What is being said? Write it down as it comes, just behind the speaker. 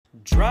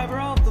Driver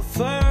off the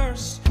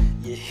first,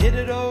 you hit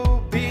it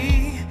OB.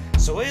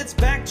 So it's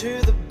back to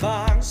the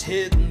box,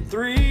 hitting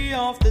 3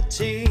 off the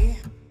tee.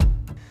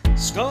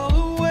 Skull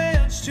a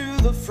wedge to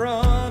the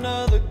front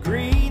of the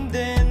green,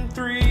 then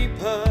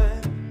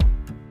 3-putt.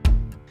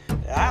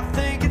 I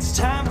think it's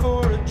time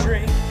for a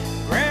drink.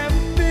 Grab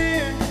a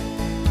beer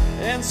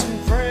and some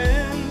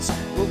friends.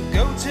 We'll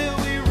go till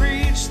we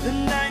reach the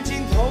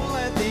 19th hole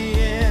at the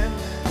end.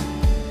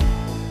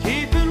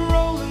 Keep it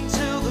rolling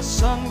till the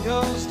sun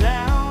goes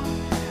down.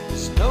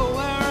 There's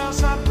nowhere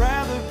else I'd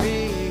rather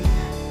be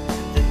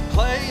than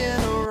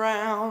playing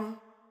around.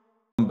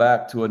 Welcome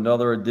back to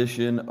another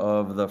edition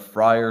of the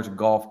Friars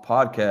Golf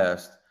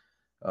Podcast.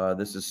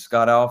 This is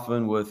Scott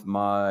Alphin with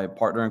my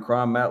partner in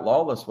crime, Matt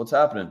Lawless. What's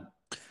happening?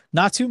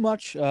 Not too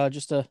much.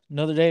 Just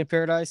another day in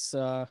paradise.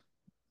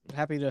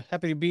 Happy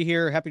to be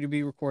here. Happy to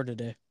be recorded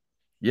today.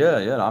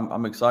 Yeah.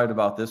 I'm excited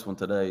about this one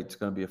today. It's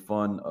going to be a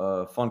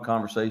fun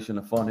conversation,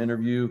 a fun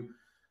interview.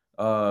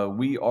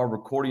 We are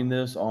recording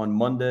this on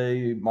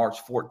Monday,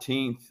 March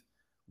 14th,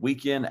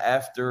 weekend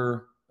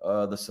after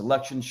the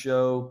selection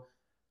show.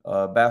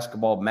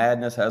 Basketball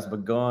madness has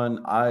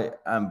begun. I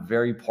am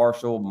very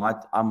partial.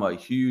 I'm a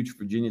huge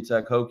Virginia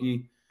Tech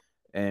Hokie,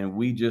 and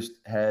we just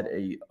had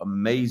an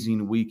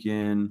amazing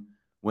weekend,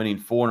 winning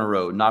 4 in a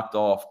row. Knocked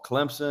off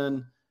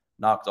Clemson,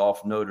 knocked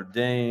off Notre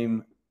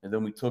Dame, and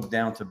then we took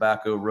down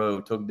Tobacco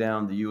Road, took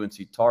down the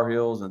UNC Tar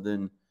Heels, and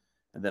then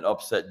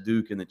upset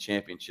Duke in the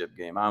championship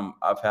game.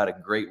 I've had a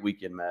great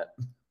weekend, Matt.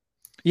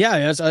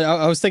 Yeah,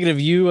 I was thinking of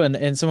you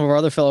and some of our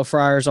other fellow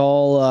Friars,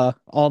 all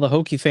the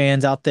Hokie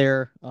fans out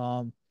there.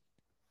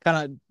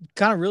 Kind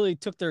of really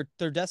took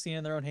their destiny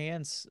in their own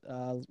hands.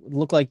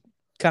 Looked like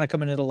kind of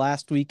coming into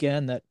last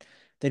weekend that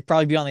they'd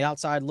probably be on the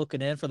outside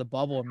looking in for the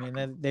bubble. I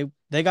mean,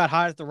 they got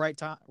hot at the right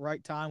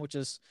time, which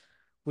is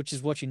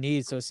what you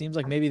need. So it seems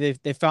like maybe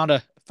they found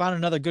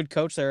another good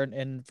coach there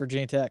in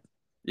Virginia Tech.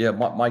 Yeah,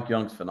 Mike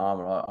Young's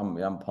phenomenal.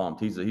 I'm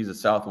pumped. He's a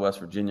Southwest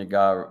Virginia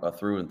guy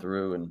through and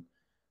through,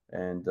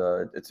 and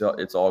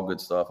it's all good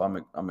stuff.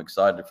 I'm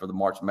excited for the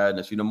March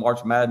Madness. You know,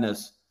 March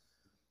Madness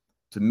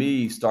to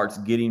me starts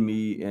getting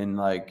me in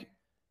like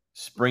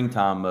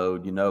springtime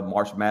mode. You know,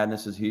 March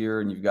Madness is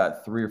here, and you've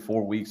got 3 or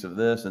 4 weeks of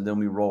this, and then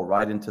we roll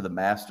right into the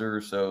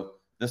Masters. So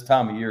this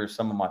time of year is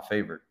some of my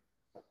favorite.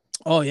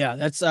 Oh yeah,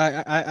 that's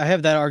I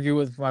have that argue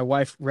with my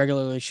wife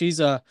regularly. She's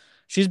a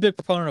big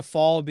proponent of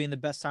fall being the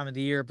best time of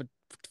the year, but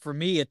for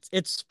me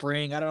it's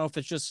spring. I don't know if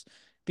it's just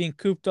being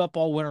cooped up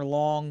all winter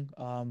long,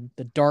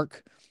 the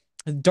dark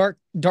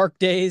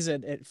days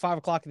at 5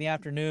 o'clock in the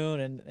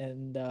afternoon,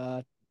 and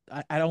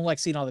I don't like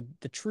seeing all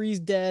the trees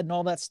dead and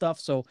all that stuff.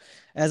 So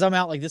as I'm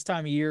out like this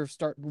time of year,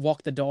 start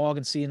walk the dog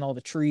and seeing all the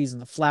trees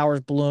and the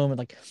flowers bloom, and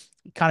like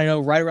kind of know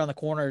right around the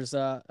corners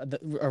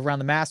around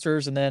the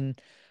Masters, and then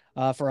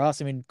for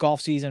us, I mean,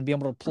 golf season, being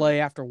able to play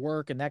after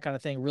work and that kind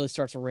of thing really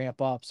starts to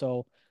ramp up.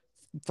 So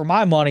for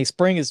my money,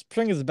 spring is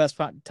the best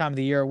time of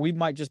the year. We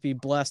might just be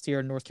blessed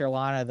here in North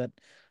Carolina that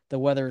the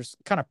weather's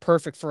kind of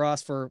perfect for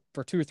us for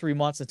 2 or 3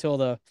 months until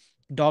the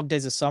dog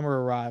days of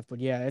summer arrive. But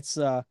yeah, it's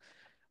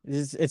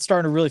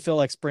starting to really feel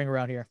like spring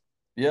around here.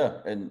 Yeah,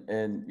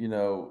 and you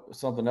know,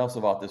 something else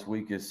about this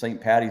week is St.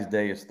 Patty's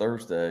Day is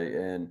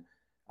Thursday, and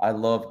I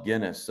love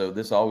Guinness, so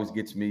this always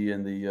gets me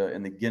in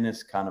the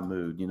Guinness kind of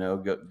mood. You know,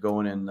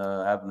 going and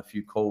having a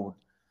few cold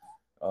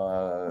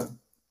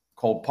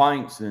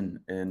pints and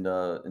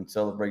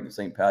celebrating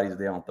St. Patty's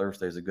Day on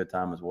Thursday is a good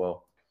time as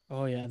well.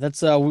 Oh yeah,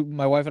 that's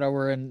my wife and I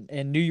were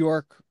in New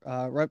York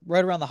right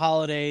around the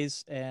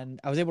holidays, and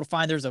I was able to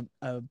find there's a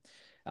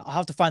I'll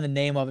have to find the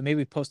name of it.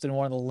 Maybe posted in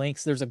one of the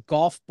links. There's a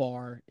golf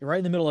bar right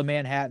in the middle of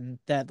Manhattan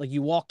that like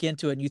you walk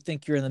into it and you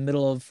think you're in the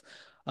middle of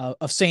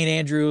St.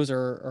 Andrews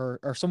or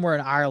somewhere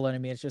in Ireland. I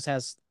mean, it just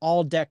has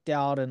all decked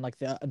out and like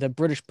the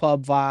British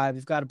pub vibe.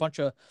 They've got a bunch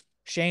of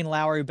Shane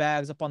Lowry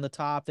bags up on the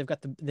top. They've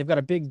got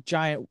a big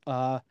giant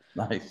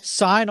Nice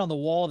sign on the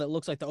wall that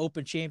looks like the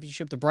Open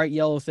Championship, the bright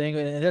yellow thing,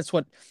 and that's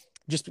what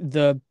just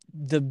the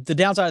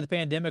downside of the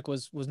pandemic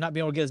was not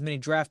being able to get as many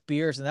draft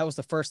beers, and that was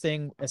the first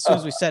thing. As soon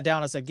as we sat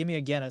down, I said, "Give me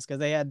a Guinness," because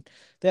they had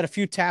a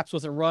few taps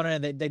with it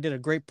running, and they did a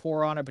great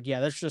pour on it. But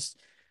yeah, that's just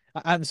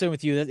I'm the same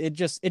with you. That it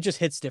just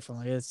hits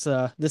differently. It's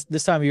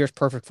this time of year is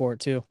perfect for it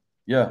too.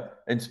 Yeah,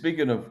 and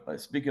speaking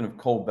of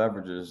cold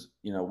beverages,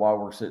 you know, while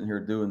we're sitting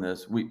here doing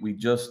this, we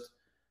just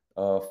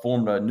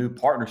formed a new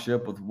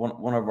partnership with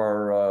one of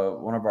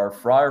our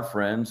Friar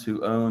friends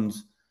who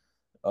owns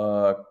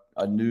a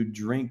new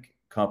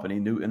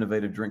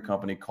innovative drink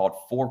company called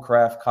Four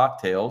Craft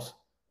Cocktails.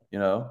 You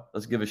know,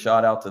 let's give a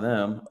shout out to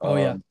them. Oh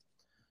yeah,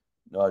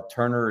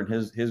 Turner and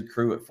his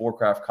crew at Four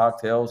Craft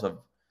Cocktails have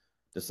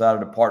decided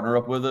to partner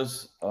up with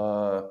us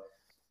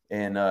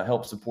and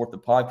help support the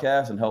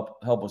podcast and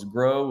help us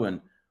grow.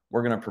 And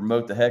we're going to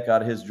promote the heck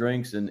out of his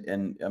drinks.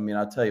 And I mean,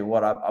 I tell you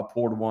what, I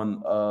poured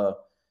one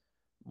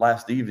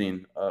last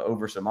evening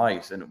over some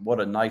ice, and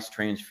what a nice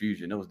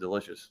transfusion. It was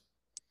delicious.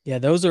 Yeah,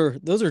 those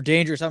are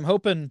dangerous. I'm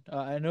hoping.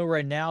 I know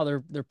right now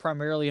they're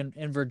primarily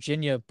in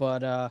Virginia,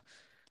 but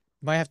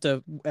might have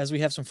to, as we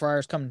have some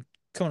Friars coming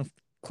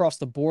across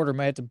the border.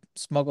 Might have to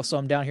smuggle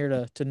some down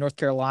here to North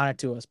Carolina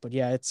to us. But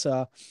yeah, it's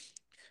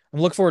I'm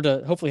looking forward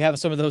to hopefully having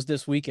some of those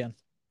this weekend.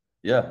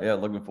 Yeah,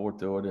 looking forward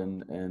to it,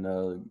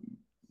 and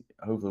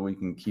hopefully we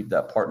can keep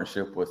that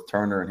partnership with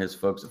Turner and his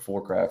folks at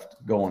Forecraft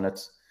going.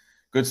 That's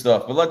good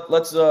stuff. But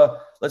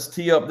let's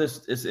tee up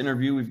this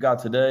interview we've got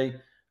today.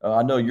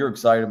 I know you're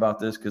excited about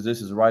this because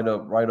this is right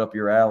up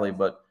your alley.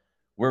 But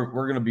we're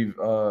going to be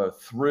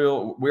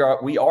thrilled.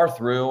 We are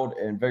thrilled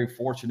and very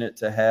fortunate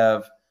to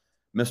have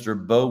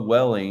Mr. Beau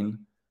Welling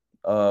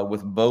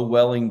with Beau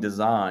Welling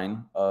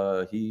Design.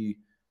 He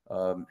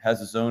has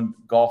his own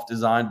golf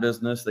design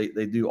business.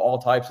 They do all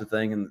types of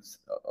things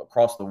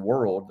across the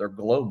world. They're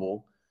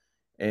global,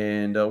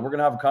 and we're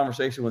gonna have a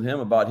conversation with him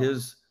about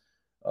his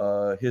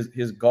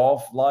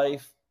golf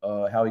life,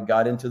 how he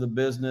got into the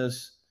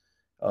business.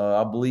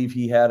 I believe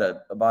he had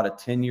about a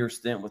 10-year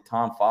stint with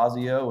Tom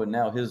Fazio, and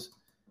now his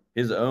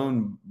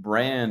own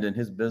brand and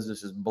his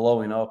business is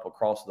blowing up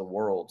across the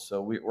world.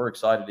 So we're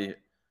excited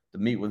to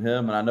meet with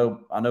him, and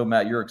I know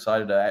Matt, you're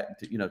excited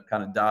to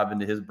kind of dive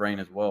into his brain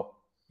as well.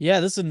 Yeah,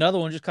 this is another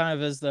one, just kind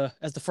of as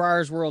the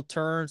Friars world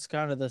turns,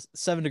 kind of the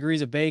 7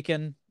 degrees of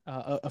bacon,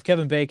 of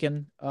Kevin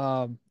Bacon.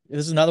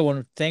 This is another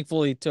one,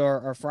 thankfully, to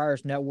our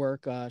Friars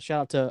network. Shout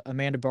out to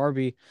Amanda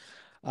Barbie.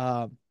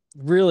 Uh,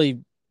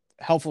 Really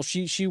helpful.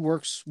 She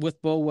works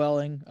with Beau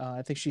Welling.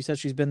 I think she said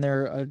she's been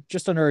there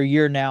just under a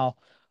year now.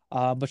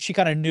 But she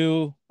kind of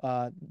knew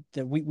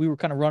that we were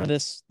kind of running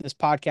this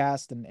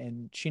podcast,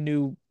 and she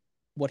knew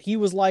what he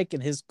was like,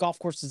 and his golf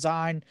course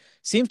design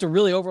seems to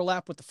really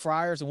overlap with the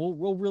Friars, and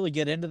we'll really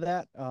get into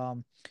that.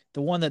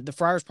 The one that the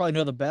Friars probably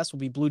know the best will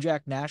be Blue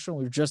Jack National.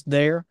 We were just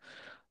there,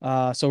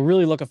 so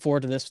really looking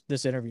forward to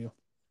this interview.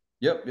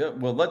 Yep.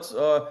 Well,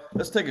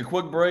 let's take a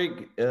quick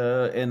break,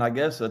 and I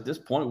guess at this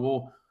point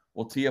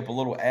we'll tee up a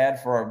little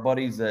ad for our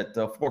buddies at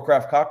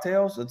Forecraft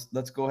Cocktails.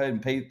 Let's go ahead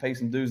and pay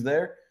some dues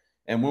there,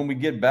 and when we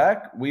get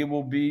back, we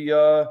will be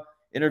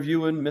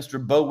interviewing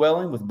Mr. Beau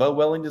Welling with Beau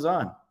Welling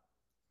Design.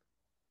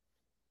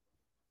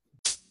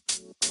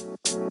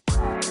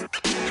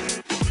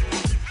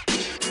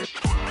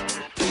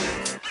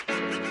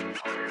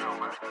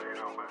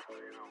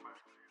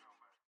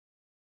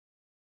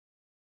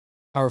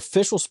 Our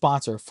official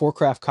sponsor,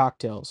 Forecraft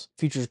Cocktails,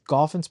 features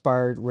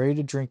golf-inspired,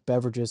 ready-to-drink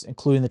beverages,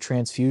 including the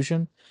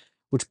Transfusion,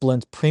 which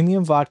blends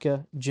premium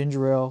vodka,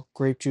 ginger ale,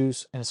 grape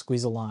juice, and a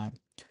squeeze of lime.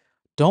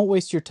 Don't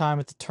waste your time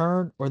at the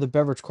turn or the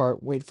beverage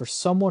cart waiting for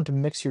someone to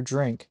mix your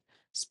drink.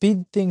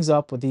 Speed things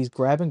up with these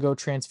grab-and-go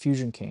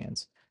Transfusion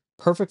cans,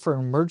 perfect for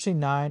an emergency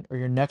 9 or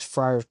your next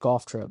Friars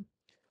golf trip.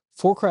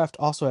 Forecraft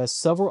also has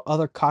several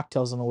other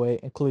cocktails on the way,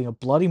 including a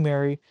Bloody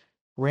Mary,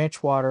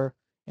 ranch water,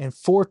 and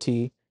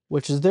 4T,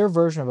 which is their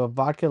version of a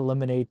vodka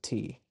lemonade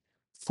tea.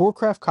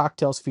 Forecraft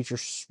cocktails feature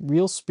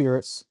real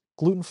spirits,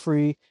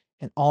 gluten-free,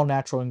 and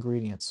all-natural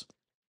ingredients.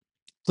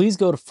 Please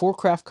go to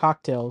Forecraft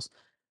Cocktails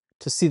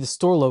to see the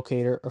store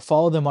locator or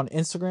follow them on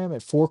Instagram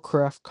at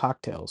Forecraft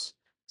Cocktails.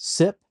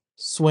 Sip,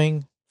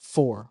 swing,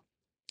 4.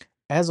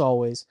 As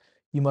always,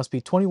 you must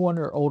be 21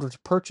 or older to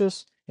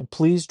purchase, and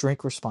please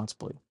drink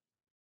responsibly.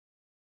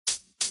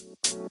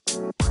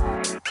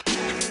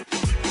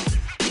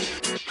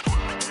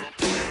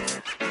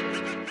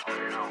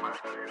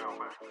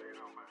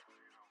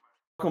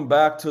 Welcome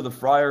back to the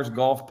Friars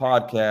Golf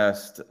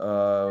Podcast.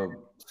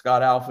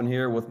 Scott Alphen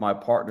here with my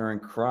partner in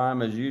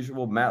crime, as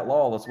usual, Matt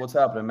Lawless. What's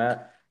happening,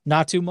 Matt?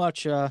 Not too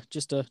much.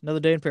 Just another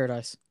day in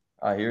paradise.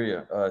 I hear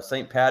you.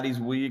 St.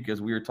 Patty's week,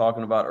 as we were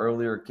talking about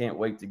earlier. Can't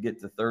wait to get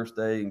to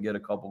Thursday and get a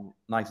couple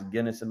nice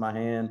Guinness in my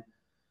hand,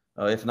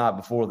 if not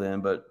before then.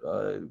 But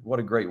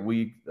what a great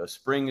week.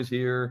 Spring is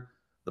here.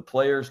 The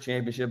Players'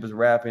 Championship is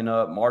wrapping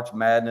up. March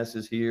Madness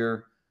is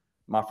here.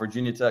 My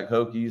Virginia Tech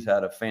Hokies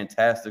had a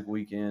fantastic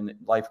weekend.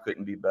 Life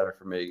couldn't be better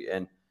for me.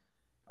 And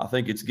I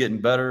think it's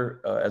getting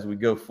better as we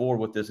go forward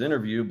with this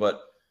interview.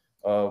 But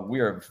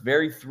we are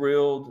very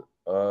thrilled,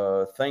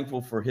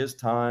 thankful for his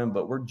time.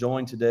 But we're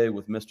joined today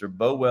with Mr.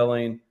 Beau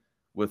Welling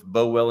with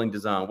Beau Welling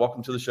Design.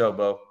 Welcome to the show,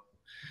 Beau.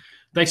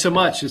 Thanks so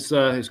much.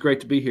 It's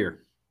great to be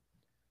here.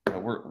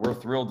 We're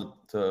thrilled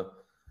to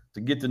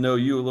get to know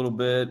you a little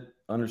bit,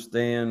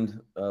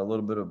 understand a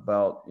little bit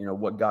about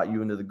what got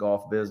you into the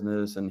golf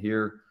business, and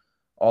hear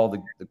all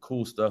the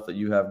cool stuff that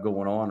you have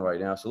going on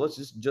right now. So let's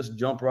just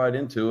jump right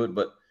into it.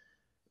 But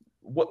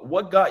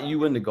what got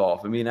you into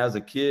golf? I mean, as a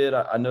kid,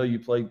 I know you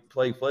play.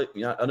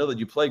 I know that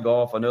you play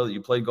golf. I know that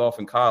you played golf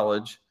in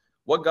college.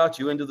 What got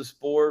you into the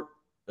sport?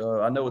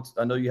 I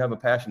know you have a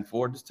passion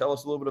for it. Just tell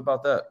us a little bit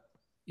about that.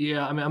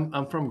 Yeah, I mean,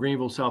 I'm from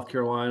Greenville, South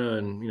Carolina,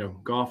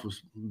 and golf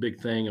was a big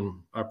thing in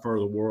our part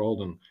of the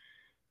world. And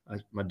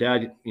my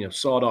dad,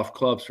 sawed off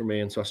clubs for me,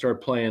 and so I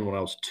started playing when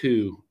I was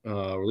 2.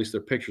 Or at least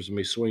there are pictures of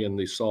me swinging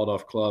these sawed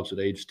off clubs at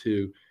age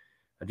 2.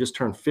 I just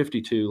turned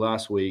 52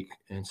 last week,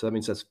 and so that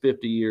means that's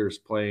 50 years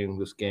playing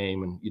this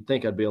game. And you'd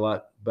think I'd be a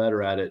lot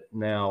better at it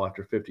now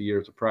after 50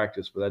 years of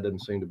practice, but that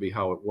doesn't seem to be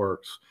how it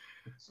works.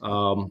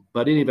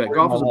 But anyway,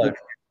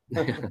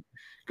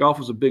 golf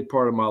was a big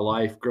part of my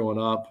life growing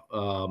up,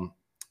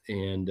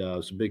 and it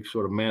was a big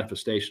sort of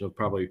manifestation of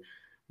probably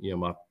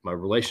my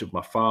relationship with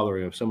my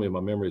father, so many of my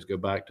memories go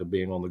back to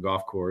being on the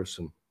golf course,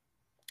 and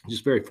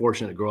just very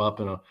fortunate to grow up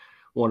in a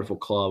wonderful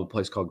club, a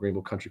place called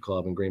Greenville Country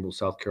Club in Greenville,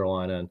 South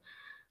Carolina. And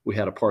we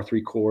had a par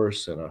 3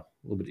 course and a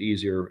little bit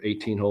easier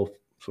 18-hole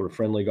sort of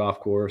friendly golf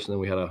course. And then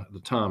we had at the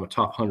time, a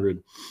top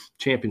 100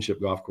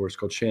 championship golf course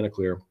called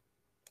Chanticleer.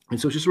 And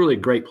so it's just really a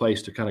great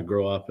place to kind of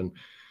grow up and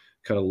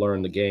kind of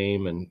learn the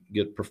game and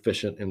get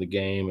proficient in the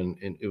game.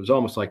 And it was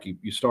almost like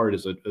you started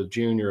as a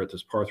junior at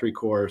this par 3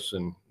 course,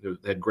 and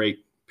they had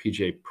great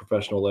PGA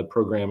professional led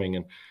programming.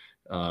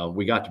 And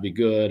we got to be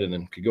good, and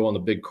then could go on the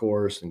big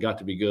course and got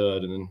to be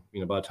good. And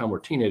then, by the time we're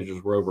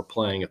teenagers, we're over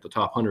playing at the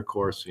top 100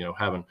 course,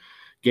 having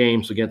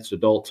games against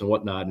adults and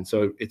whatnot. And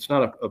so it's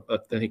not I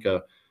think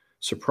a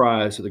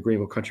surprise that the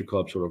Greenville Country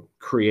Club sort of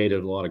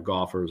created a lot of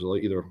golfers,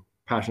 either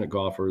passionate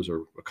golfers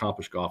or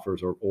accomplished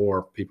golfers,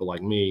 or people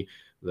like me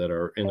that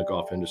are in the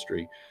golf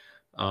industry.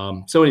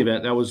 So in any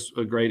event, that was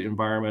a great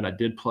environment. I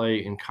did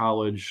play in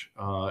college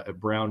at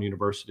Brown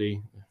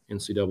University,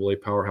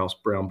 NCAA powerhouse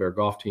Brown Bear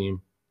golf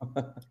team.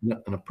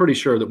 And I'm pretty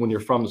sure that when you're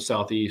from the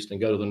Southeast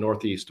and go to the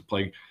Northeast to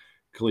play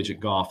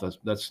collegiate golf,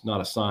 that's not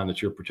a sign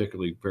that you're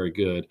particularly very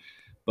good.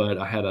 But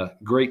I had a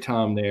great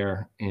time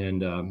there and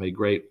made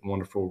great,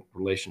 wonderful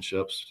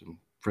relationships and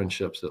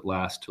friendships that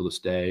last till this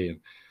day, and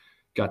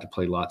got to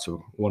play lots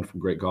of wonderful,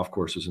 great golf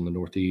courses in the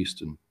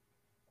Northeast. And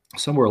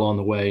somewhere along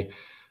the way,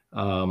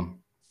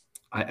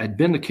 I'd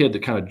been the kid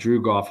that kind of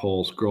drew golf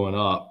holes growing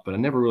up, but I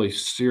never really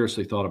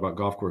seriously thought about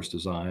golf course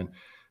design.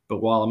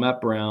 But while I'm at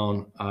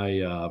Brown,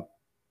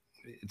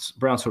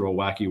 Brown's sort of a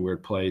wacky,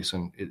 weird place.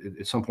 And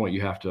at some point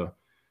you have to,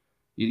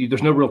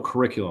 there's no real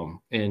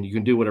curriculum and you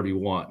can do whatever you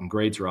want and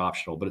grades are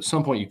optional, but at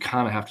some point you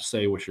kind of have to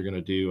say what you're going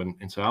to do.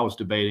 And so I was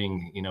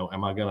debating,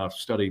 am I going to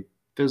study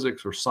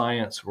physics or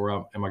science, or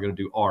am I going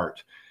to do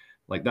art?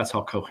 Like, that's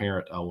how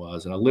coherent I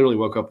was. And I literally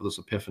woke up with this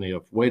epiphany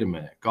of, wait a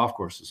minute, golf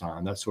course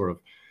design, that's sort of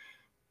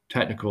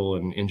technical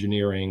and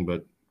engineering,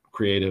 but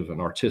creative and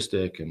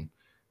artistic. And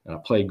I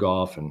played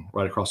golf, and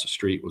right across the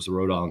street was the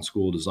Rhode Island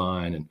School of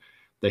Design. And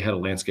they had a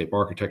landscape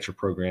architecture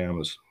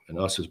program, and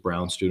us as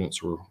Brown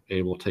students were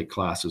able to take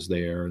classes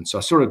there. And so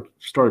I sort of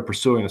started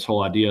pursuing this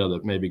whole idea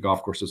that maybe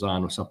golf course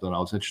design was something I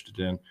was interested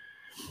in.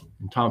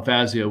 And Tom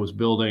Fazio was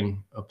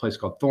building a place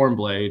called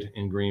Thornblade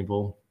in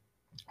Greenville,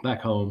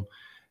 back home.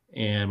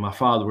 And my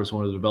father was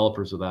one of the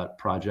developers of that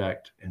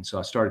project. And so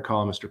I started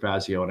calling Mr.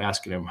 Fazio and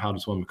asking him, how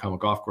does one become a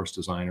golf course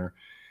designer?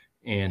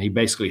 And he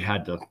basically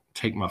had to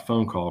take my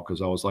phone call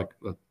because I was like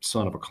the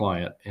son of a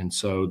client. And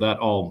so that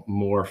all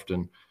morphed,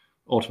 and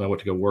ultimately I went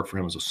to go work for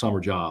him as a summer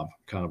job,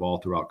 kind of all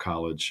throughout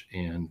college.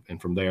 And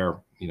from there,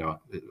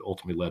 it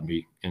ultimately led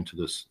me into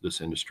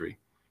this industry.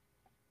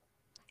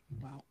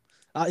 Wow.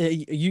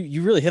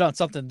 You really hit on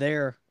something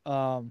there.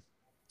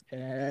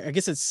 I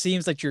guess it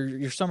seems like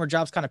your summer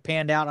job's kind of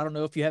panned out. I don't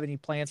know if you have any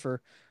plans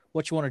for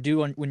what you want to do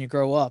when you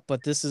grow up,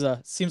 but this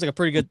seems like a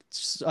pretty good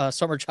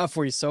summer job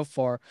for you so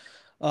far.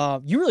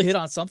 You really hit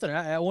on something.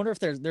 I wonder if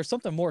there's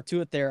something more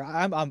to it there.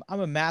 I'm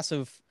a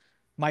massive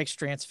Mike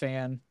Strantz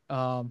fan.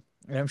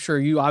 And I'm sure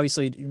you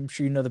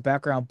know the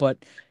background,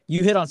 but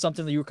you hit on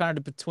something that you were kind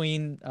of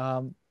between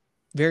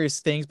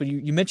various things, but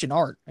you mentioned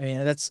art. I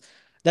mean,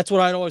 that's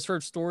what I'd always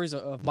heard stories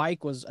of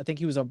Mike was. I think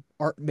he was an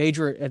art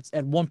major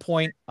at one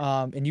point,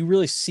 and you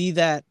really see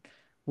that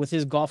with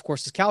his golf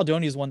courses.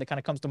 Caledonia is one that kind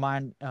of comes to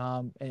mind,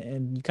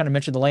 and you kind of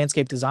mentioned the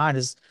landscape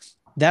design.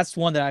 That's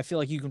one that I feel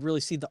like you can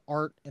really see the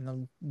art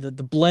and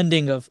the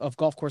blending of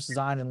golf course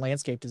design and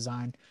landscape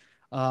design.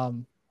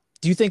 Do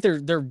you think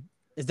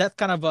is that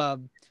kind of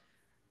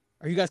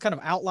are you guys kind of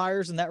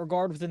outliers in that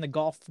regard within the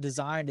golf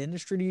design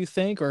industry, do you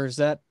think, or is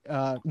that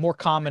more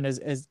common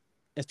as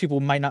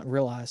people might not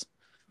realize?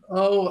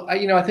 Oh,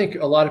 I think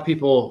a lot of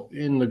people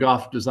in the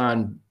golf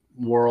design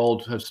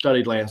world have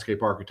studied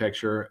landscape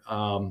architecture.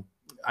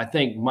 I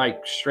think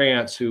Mike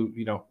Strantz, who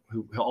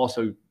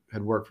also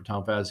had worked for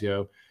Tom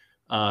Fazio,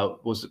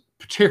 was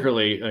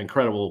particularly an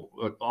incredible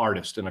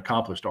artist, an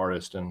accomplished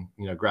artist, and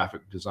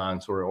graphic design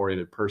sort of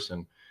oriented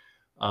person.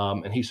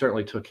 And he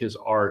certainly took his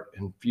art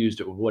and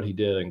fused it with what he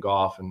did in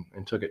golf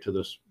and took it to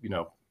this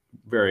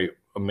very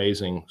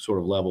amazing sort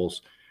of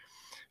levels.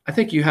 I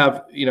think you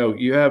have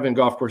in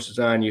golf course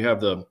design, you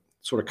have the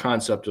sort of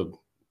concept of,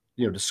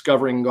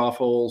 discovering golf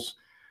holes,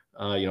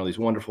 these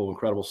wonderful,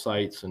 incredible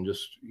sites, and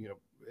just,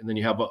 and then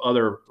you have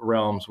other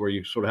realms where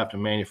you sort of have to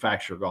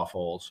manufacture golf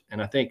holes.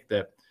 And I think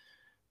that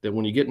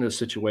when you get in a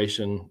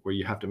situation where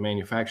you have to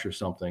manufacture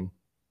something,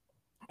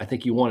 I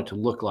think you want it to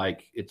look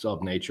like it's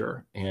of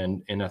nature.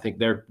 And I think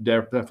there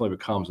definitely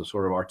becomes a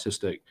sort of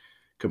artistic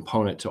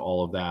component to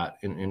all of that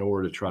in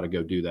order to try to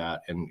go do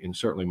that. And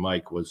certainly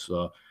Mike was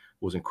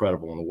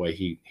incredible in the way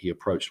he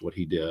approached what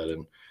he did.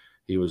 And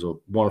he was a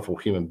wonderful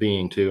human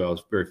being too. I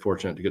was very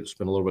fortunate to get to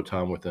spend a little bit of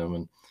time with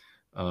him.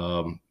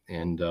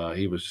 And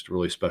he was just a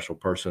really special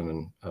person.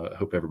 And I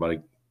hope everybody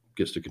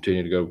gets to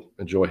continue to go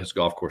enjoy his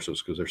golf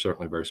courses, because they're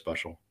certainly very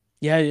special.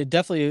 Yeah, it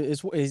definitely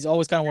is. He's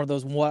always kind of one of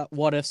those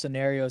what if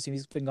scenarios.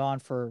 He's been gone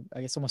for, I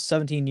guess, almost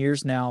 17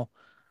 years now,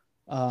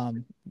 or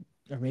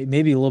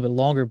maybe a little bit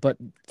longer. But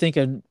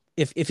thinking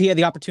if he had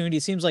the opportunity,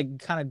 it seems like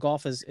kind of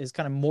golf is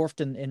kind of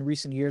morphed in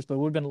recent years, but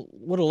would have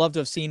loved to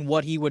have seen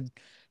what he would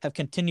have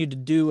continued to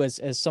do as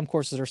some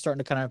courses are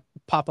starting to kind of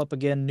pop up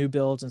again, new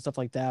builds and stuff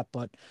like that.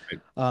 But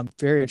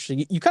very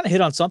interesting. You kind of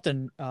hit on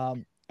something.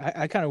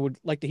 I kind of would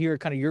like to hear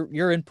kind of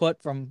your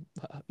input from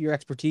your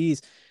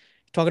expertise,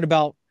 talking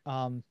about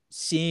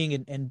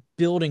seeing and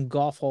building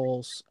golf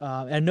holes.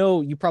 I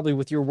know you probably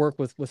with your work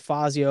with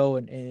Fazio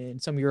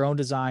and some of your own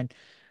design.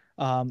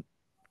 Can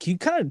you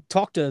kind of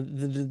talk to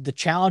the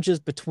challenges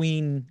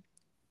between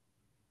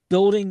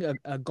building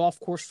a golf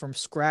course from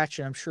scratch?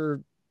 And I'm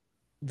sure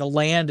the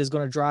land is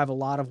going to drive a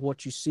lot of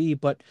what you see,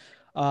 but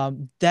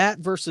that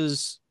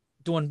versus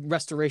doing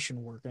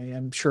restoration work.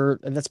 I'm sure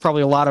that's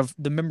probably a lot of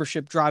the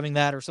membership driving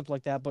that or something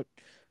like that. But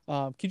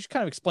can you just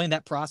kind of explain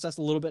that process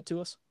a little bit to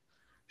us?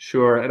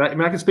 Sure. And I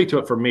mean, I can speak to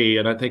it for me,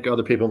 and I think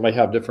other people may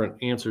have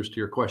different answers to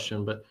your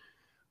question, but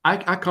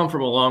I come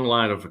from a long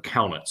line of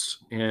accountants.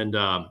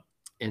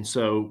 And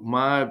so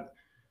my,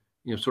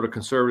 sort of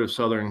conservative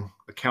Southern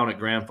accountant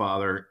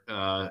grandfather,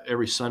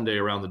 every Sunday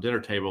around the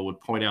dinner table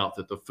would point out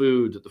that the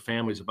food that the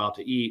family's about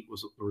to eat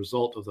was a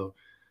result of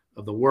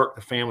the work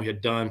the family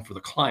had done for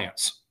the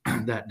clients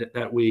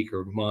that week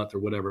or month or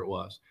whatever it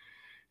was.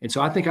 And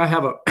so I think I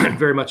have a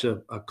very much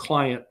a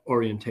client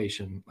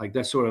orientation. Like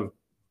that's sort of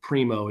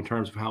primo in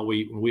terms of how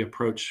when we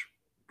approach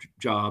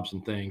jobs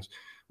and things.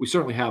 We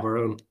certainly have our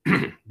own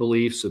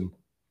beliefs and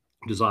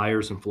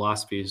desires and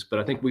philosophies, but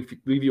I think we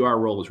view our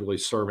role as really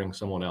serving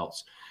someone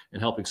else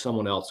and helping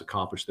someone else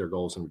accomplish their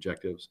goals and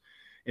objectives.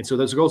 And so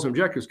those goals and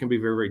objectives can be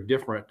very, very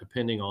different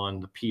depending on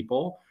the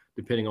people,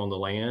 depending on the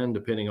land,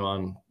 depending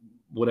on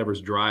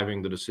whatever's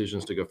driving the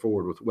decisions to go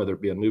forward with, whether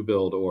it be a new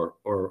build or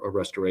a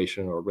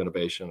restoration or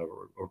renovation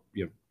or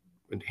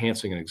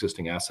enhancing an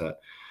existing asset.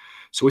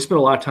 So we spend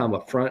a lot of time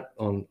up front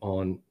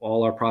on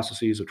all our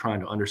processes of trying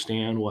to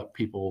understand what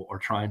people are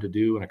trying to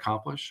do and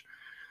accomplish.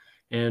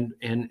 And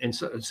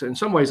so in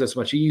some ways that's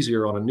much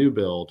easier on a new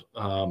build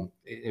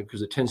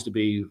because it tends to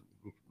be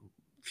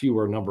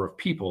fewer number of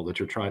people that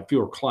you're trying,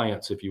 fewer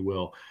clients, if you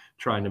will,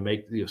 trying to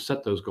make,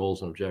 set those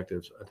goals and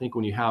objectives. I think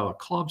when you have a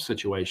club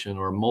situation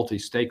or a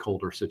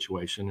multi-stakeholder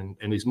situation,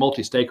 and these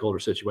multi-stakeholder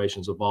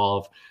situations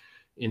evolve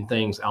in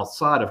things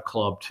outside of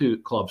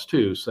clubs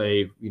too,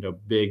 say,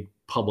 big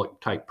public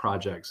type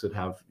projects that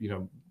have,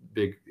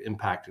 big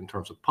impact in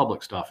terms of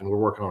public stuff. And we're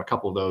working on a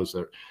couple of those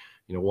that,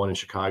 one in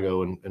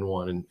Chicago and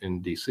one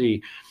in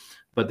DC.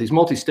 But these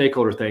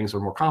multi-stakeholder things are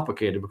more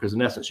complicated because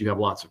in essence, you have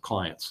lots of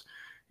clients.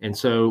 And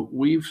so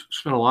we've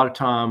spent a lot of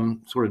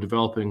time sort of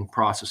developing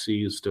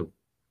processes to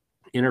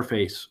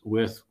interface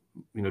with,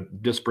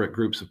 disparate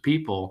groups of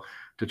people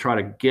to try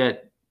to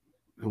get,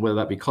 whether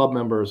that be club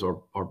members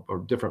or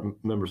different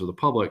members of the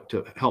public,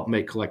 to help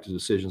make collective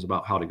decisions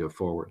about how to go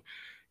forward.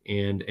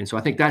 And so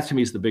I think that to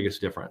me is the biggest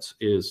difference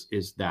is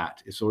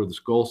sort of this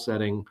goal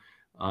setting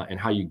and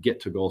how you get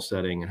to goal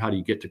setting and how do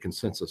you get to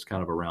consensus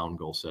kind of around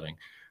goal setting.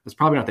 That's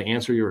probably not the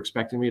answer you're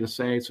expecting me to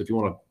say. So if you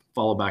want to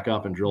follow back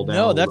up and drill down.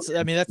 No, that's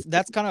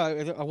kind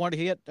of, I wanted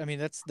to hit. I mean,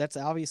 that's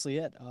obviously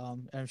it.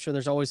 I'm sure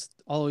there's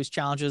always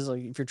challenges.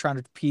 Like if you're trying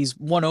to appease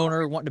one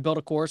owner wanting to build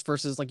a course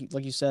versus like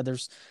you said,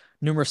 there's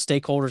numerous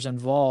stakeholders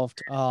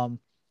involved.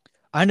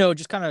 I know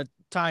just kind of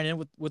tying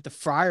in with the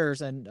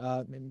Friars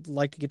and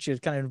like to get you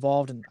kind of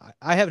involved. And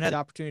I haven't had the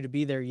opportunity to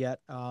be there yet.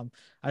 I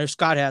know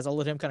Scott has. I'll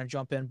let him kind of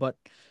jump in. But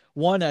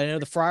one, I know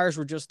the Friars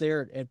were just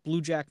there at Blue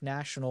Jack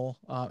National,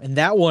 and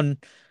that one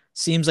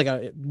seems like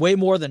a way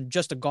more than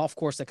just a golf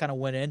course that kind of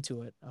went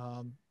into it.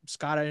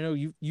 Scott, I know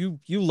you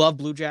love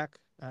Blue Jack.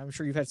 I'm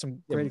sure you've had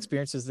some great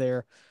experiences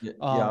there.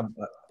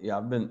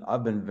 I've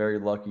been very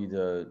lucky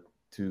to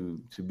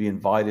be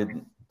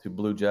invited to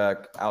Blue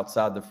Jack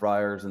outside the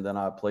Friars, and then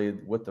I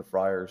played with the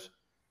Friars.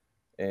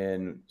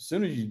 And as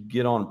soon as you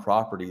get on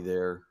property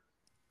there,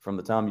 from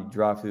the time you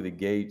drive through the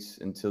gates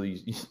until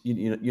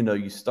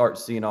you start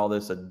seeing all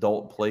this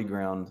adult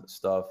playground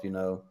stuff,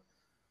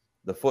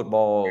 the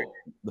football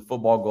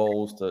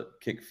goals to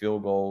kick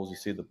field goals, you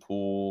see the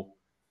pool,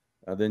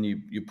 then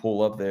you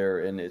pull up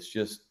there and it's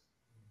just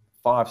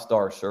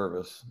 5-star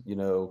service,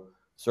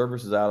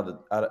 service is out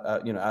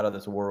of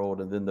this world.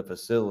 And then the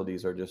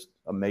facilities are just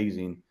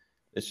amazing.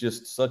 It's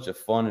just such a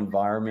fun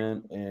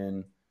environment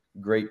and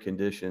great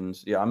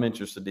conditions. Yeah. I'm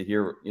interested to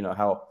hear,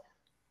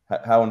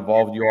 how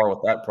involved you are with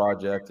that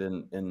project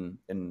and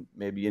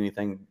maybe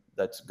anything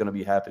that's going to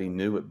be happening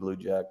new at Blue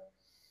Jack.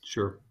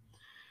 Sure.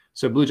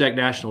 So Blue Jack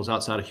National is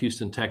outside of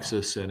Houston,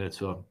 Texas, and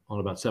it's on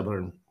about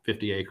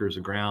 750 acres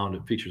of ground.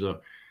 It features a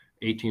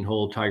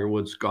 18-hole Tiger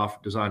Woods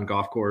design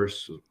golf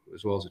course,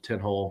 as well as a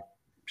 10-hole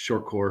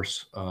short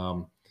course.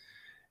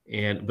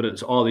 But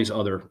it's all these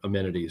other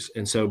amenities.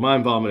 And so my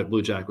involvement at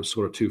Blue Jack was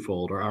sort of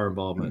twofold, or our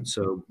involvement.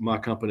 So my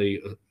company,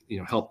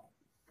 helped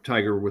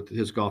Tiger with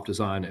his golf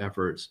design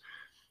efforts.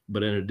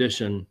 But in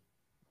addition,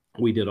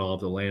 we did all of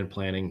the land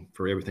planning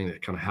for everything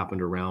that kind of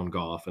happened around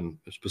golf, and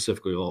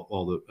specifically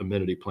all the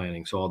amenity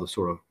planning. So all the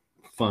sort of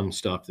fun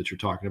stuff that you're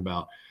talking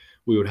about,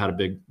 we would have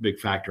had a big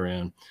factor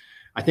in.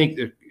 I think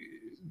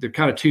there are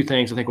kind of two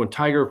things. I think when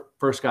Tiger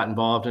first got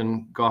involved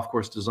in golf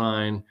course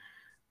design,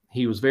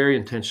 he was very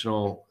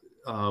intentional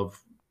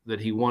of that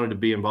he wanted to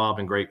be involved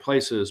in great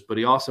places, but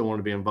he also wanted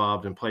to be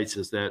involved in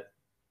places that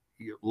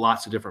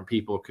lots of different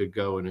people could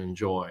go and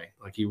enjoy.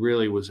 Like he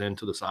really was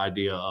into this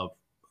idea of,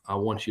 I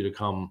want you to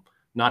come,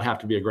 not have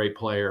to be a great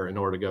player in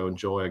order to go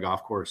enjoy a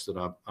golf course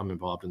that I'm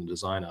involved in the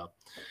design of.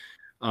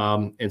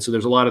 And so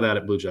there's a lot of that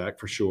at Blue Jack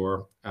for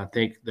sure. I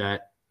think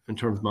that in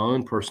terms of my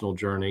own personal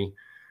journey,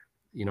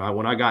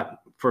 when I got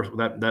first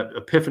that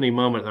epiphany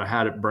moment that I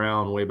had at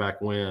Brown way back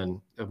when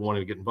of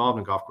wanting to get involved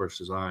in golf course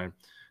design,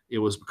 it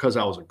was because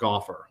I was a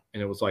golfer,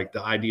 and it was like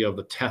the idea of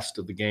the test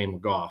of the game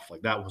of golf.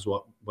 Like that was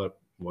what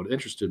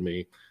interested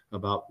me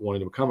about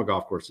wanting to become a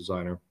golf course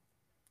designer.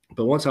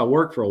 But once I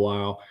worked for a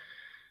while,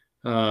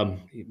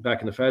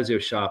 back in the Fazio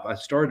shop, I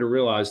started to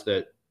realize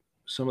that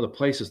some of the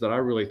places that I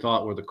really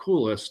thought were the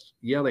coolest,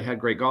 yeah, they had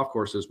great golf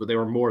courses, but they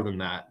were more than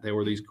that. They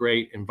were these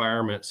great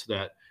environments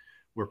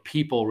where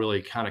people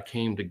really kind of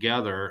came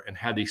together and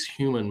had these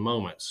human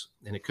moments.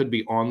 And it could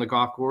be on the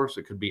golf course,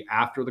 it could be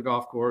after the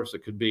golf course,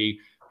 it could be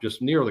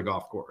just near the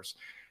golf course.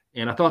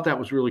 And I thought that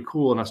was really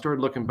cool. And I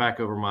started looking back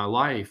over my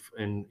life,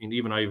 and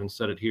I even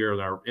said it here in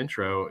our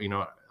intro.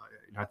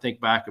 I think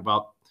back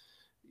about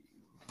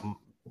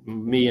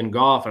me in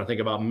golf, and I think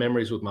about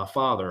memories with my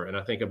father, and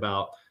I think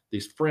about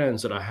these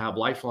friends that I have,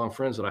 lifelong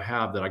friends that I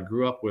have that I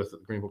grew up with at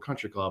the Greenville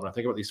Country Club. And I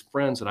think about these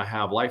friends that I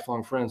have,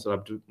 lifelong friends that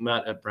I've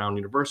met at Brown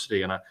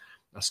University. And I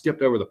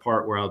skipped over the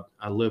part where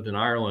I lived in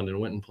Ireland and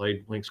went and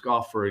played links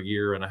golf for a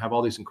year. And I have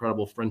all these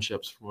incredible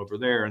friendships from over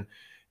there.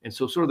 And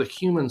so sort of the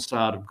human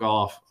side of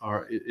golf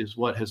is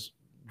what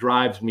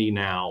drives me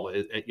now.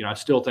 I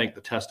still think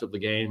the test of the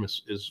game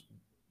is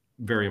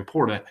very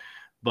important,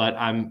 but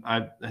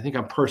I think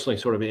I'm personally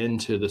sort of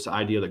into this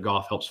idea that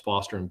golf helps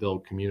foster and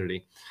build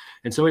community.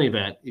 And so in any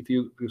event, if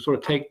you sort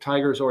of take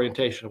Tiger's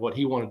orientation of what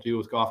he wanted to do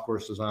with golf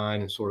course design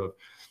and sort of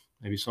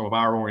maybe some of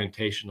our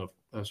orientation of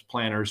as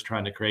planners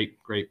trying to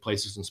create great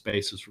places and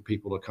spaces for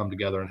people to come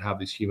together and have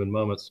these human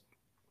moments,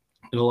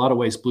 in a lot of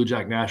ways, Blue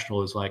Jack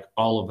National is like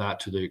all of that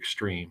to the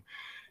extreme.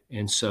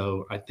 And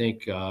so I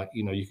think,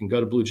 you can go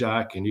to Blue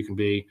Jack and you can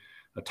be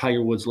a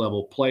Tiger Woods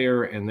level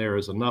player, and there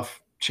is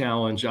enough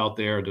challenge out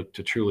there to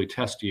truly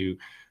test you.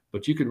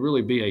 But you could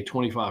really be a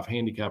 25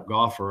 handicap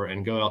golfer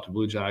and go out to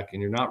Blue Jack,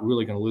 and you're not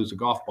really going to lose a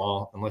golf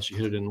ball unless you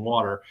hit it in the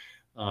water.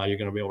 You're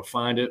going to be able to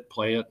find it,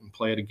 play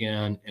it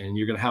again, and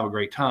you're going to have a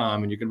great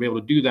time. And you're going to be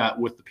able to do that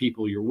with the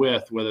people you're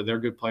with, whether they're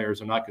good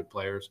players or not good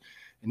players.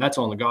 And that's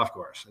on the golf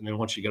course. And then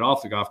once you get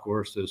off the golf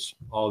course, there's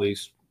all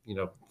these,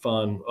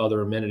 fun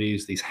other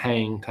amenities, these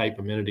hang type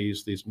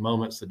amenities, these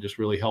moments that just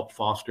really help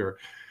foster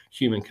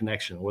human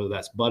connection, whether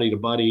that's buddy to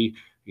buddy,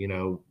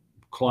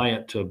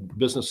 client to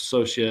business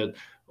associate,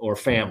 or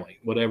family,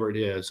 whatever it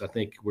is. I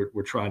think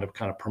we're trying to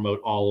kind of promote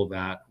all of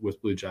that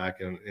with Blue Jack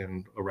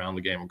and around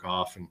the game of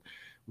golf. And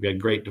we got a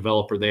great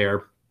developer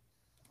there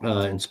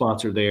and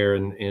sponsor there,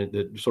 and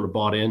that sort of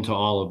bought into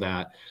all of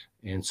that.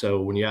 And so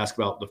when you ask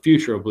about the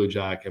future of Blue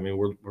Jack, I mean,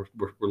 we're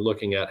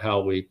looking at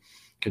how we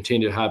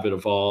continue to have it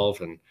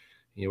evolve, and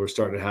we're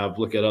starting to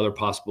look at other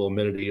possible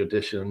amenity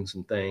additions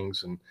and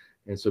things, and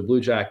so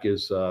Blue Jack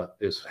is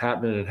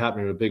happening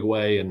in a big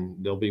way, and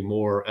there'll be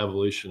more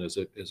evolution as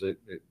it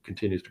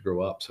continues to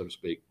grow up, so to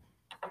speak.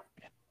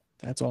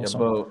 That's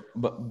awesome.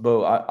 Yeah,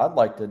 Beau, I'd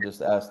like to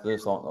just ask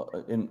this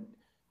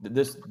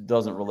this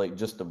doesn't relate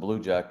just to Blue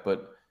Jack,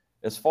 but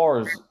as far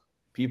as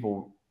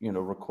people,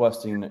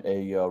 requesting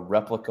a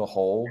replica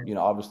hole,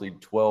 obviously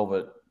 12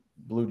 at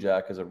Blue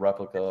Jack is a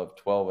replica of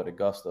 12 at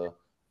Augusta,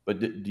 but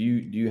do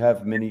you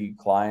have many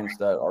clients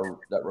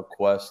that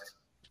request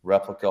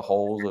replica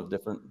holes of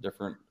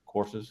different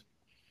courses?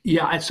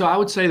 Yeah, so I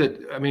would say that,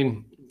 I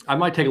mean, I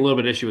might take a little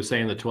bit of issue with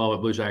saying the 12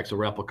 at Blue Jack's a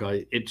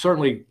replica. It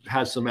certainly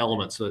has some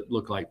elements that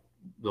look like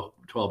the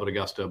 12 at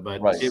Augusta,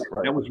 but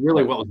that was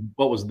really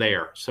what was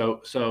there.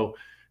 So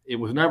it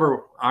was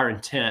never our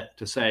intent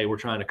to say we're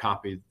trying to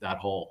copy that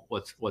hole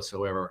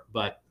whatsoever.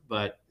 But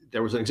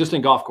there was an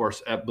existing golf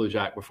course at Blue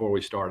Jack before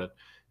we started,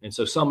 and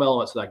so some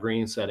elements of that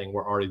green setting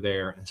were already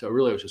there, and so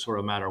really it was just sort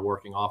of a matter of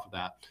working off of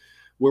that.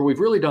 Where we've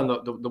really done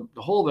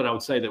the hole that I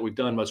would say that we've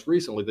done most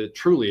recently that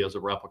truly is a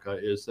replica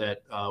is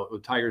that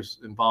with Tiger's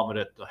involvement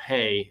at the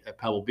Hay at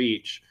Pebble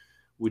Beach,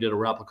 we did a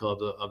replica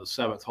of the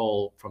seventh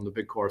hole from the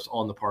big course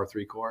on the par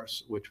 3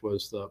 course, which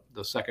was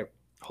the second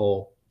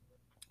hole.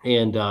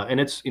 And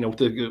it's, with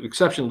the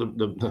exception of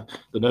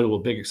the notable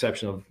big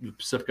exception of the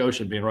Pacific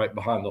Ocean being right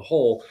behind the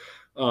hole,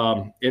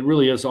 it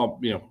really is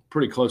all,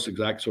 pretty close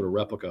exact sort of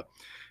replica.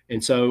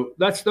 And so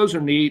those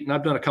are neat. And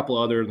I've done a couple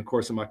other in the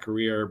course of my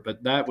career,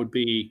 but that would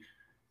be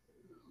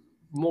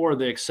more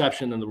the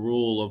exception than the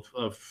rule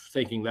of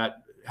thinking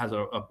that has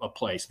a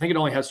place. I think it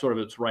only has sort of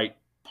its right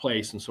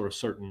place in sort of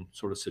certain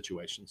sort of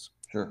situations.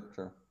 Sure.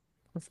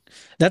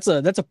 That's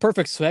a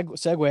perfect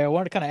segue. I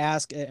wanted to kind of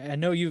ask. I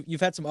know you've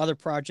had some other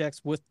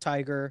projects with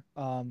Tiger,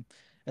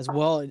 as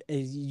well.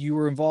 You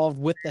were involved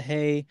with the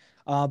Hay,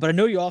 but I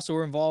know you also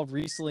were involved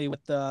recently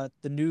with the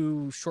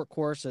new short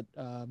course at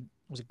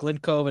was it Glen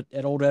Cove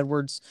at Old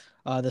Edwards,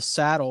 the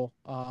Saddle.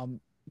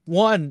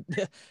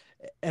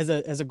 as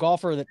a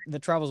golfer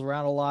that travels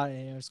around a lot,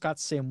 and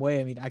Scott's the same way.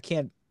 I mean, I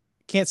can't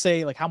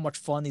say like how much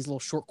fun these little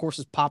short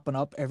courses popping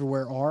up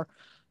everywhere are.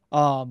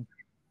 Um,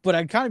 but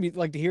I'd kind of be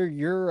like to hear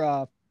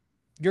your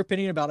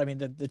opinion about, I mean,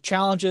 the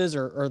challenges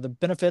or the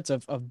benefits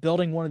of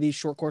building one of these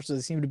short courses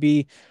that seem to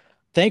be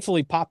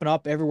thankfully popping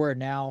up everywhere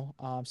now.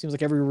 Seems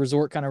like every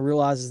resort kind of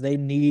realizes they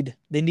need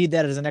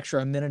that as an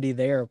extra amenity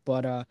there.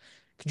 But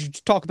could you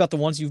talk about the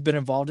ones you've been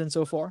involved in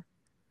so far?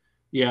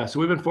 Yeah, so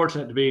we've been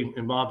fortunate to be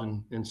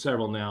involved in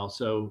several now.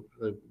 So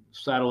the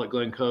Saddle at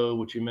Glen Cove,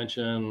 which you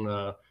mentioned,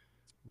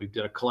 we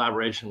did a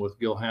collaboration with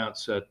Gil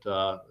Hance at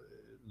the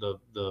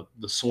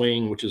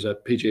Swing, which is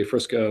at PGA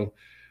Frisco.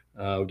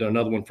 We've done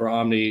another one for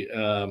Omni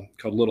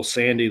called Little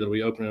Sandy that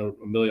we open at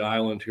Amelia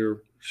Island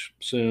here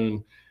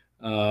soon,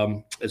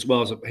 as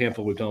well as a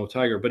handful we've done with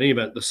Tiger. But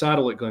anyway, the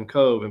Saddle at Glen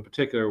Cove in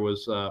particular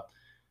was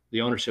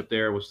the ownership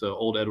there was the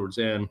old Edwards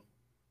Inn,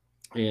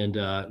 and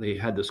they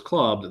had this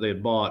club that they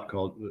had bought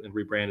called and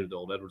rebranded the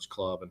Old Edwards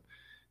Club,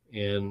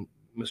 and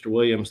Mr.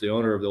 Williams, the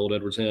owner of the Old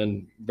Edwards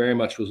Inn, very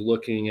much was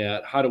looking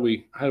at how do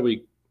we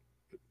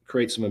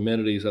create some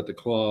amenities at the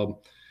club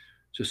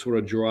to sort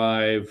of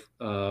drive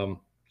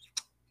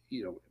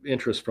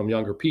interest from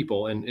younger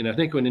people, and I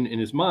think when in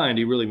his mind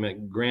he really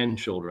meant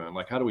grandchildren,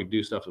 like how do we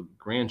do stuff that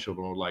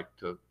grandchildren would like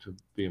to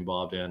be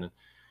involved in,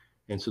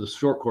 and so the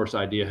short course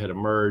idea had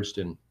emerged,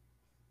 and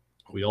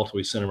we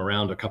ultimately sent him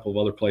around to a couple of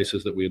other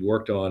places that we had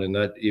worked on, and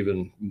that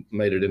even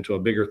made it into a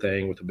bigger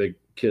thing with a big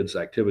kids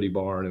activity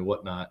barn and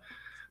whatnot.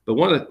 But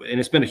and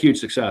it's been a huge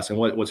success. And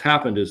what's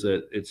happened is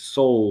that it's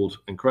sold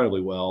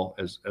incredibly well,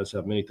 as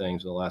have many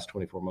things in the last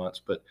 24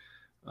 months. But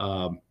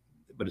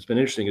it's been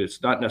interesting.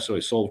 It's not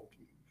necessarily sold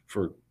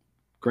for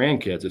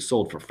grandkids; it's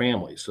sold for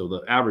families. So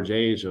the average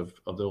age of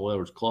the Old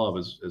Edwards Club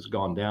has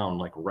gone down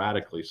like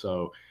radically.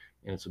 So,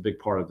 and it's a big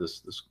part of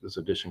this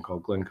edition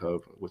called Glen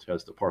Cove, which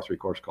has the par 3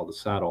 course called the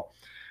Saddle.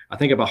 I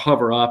think if I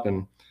hover up,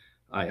 and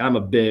I'm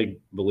a big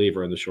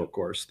believer in the short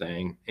course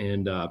thing,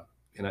 and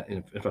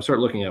if I start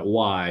looking at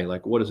why,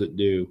 like what does it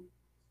do?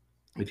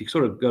 If you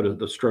sort of go to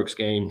the strokes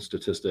gained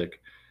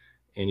statistic,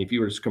 and if you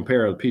were to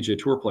compare a PGA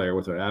Tour player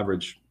with an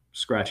average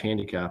scratch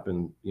handicap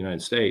in the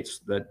United States,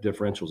 that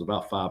differential is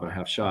about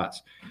 5.5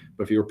 shots.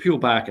 But if you were peel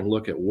back and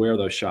look at where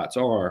those shots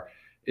are,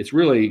 it's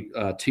really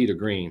tee to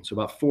green. So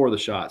about 4 of the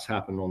shots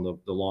happen on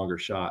the longer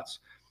shots.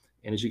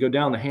 And as you go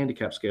down the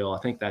handicap scale, I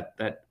think that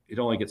it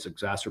only gets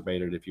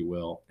exacerbated, if you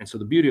will. And so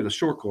the beauty of the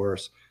short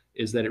course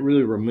is that it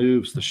really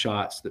removes the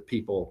shots that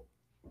people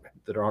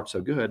that aren't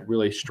so good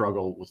really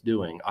struggle with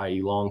doing,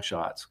 i.e. long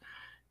shots.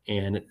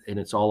 And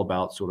it's all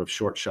about sort of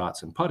short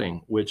shots and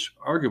putting, which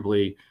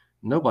arguably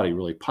nobody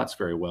really putts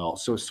very well.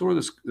 So it's sort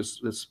of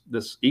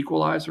this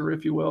equalizer,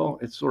 if you will.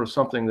 It's sort of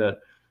something that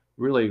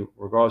really,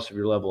 regardless of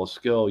your level of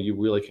skill, you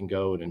really can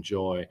go and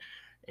enjoy.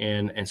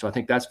 And so I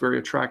think that's very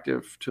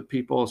attractive to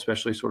people,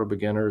 especially sort of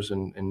beginners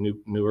and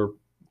newer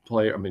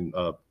player. I mean,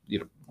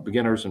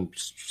 beginners and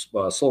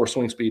slower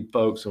swing speed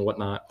folks and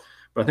whatnot.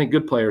 But I think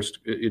good players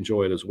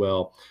enjoy it as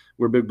well.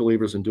 We're big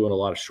believers in doing a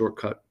lot of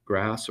shortcut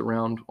grass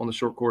around on the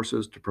short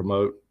courses to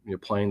promote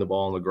playing the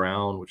ball on the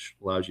ground, which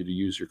allows you to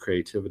use your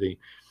creativity.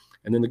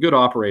 And then the good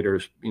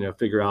operators,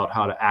 figure out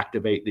how to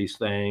activate these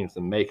things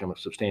and make them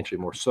substantially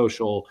more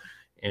social.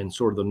 And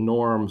sort of the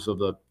norms of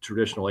the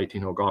traditional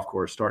 18-hole golf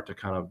course start to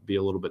kind of be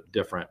a little bit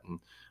different. And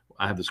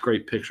I have this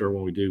great picture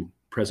when we do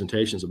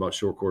presentations about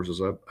short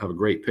courses. I have a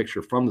great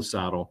picture from the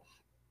Saddle,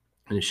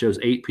 and it shows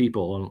 8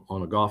 people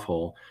on a golf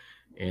hole.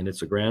 And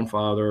it's a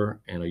grandfather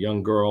and a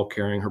young girl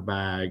carrying her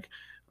bag.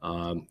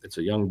 It's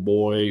a young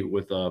boy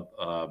with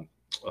a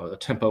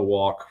tempo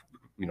walk,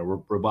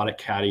 robotic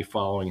caddy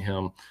following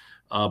him.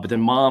 But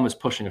then mom is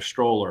pushing a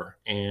stroller,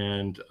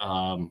 and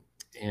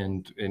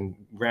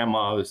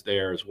grandma is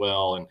there as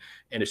well. And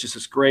it's just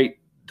this great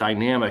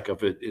dynamic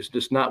of it. It's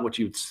just not what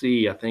you'd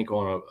see, I think,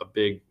 on a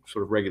big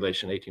sort of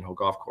regulation 18-hole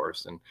golf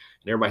course. And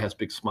everybody has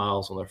big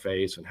smiles on their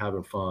face and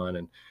having fun.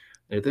 And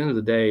at the end of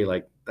the day,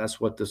 like,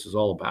 that's what this is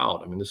all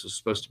about. I mean, this is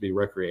supposed to be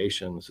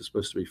recreation. This is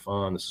supposed to be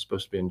fun. This is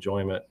supposed to be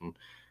enjoyment. And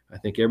I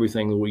think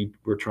everything that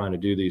we're trying to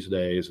do these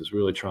days is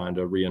really trying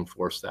to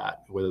reinforce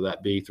that, whether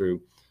that be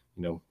through,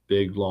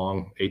 big,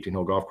 long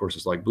 18-hole golf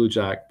courses like Blue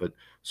Jack, but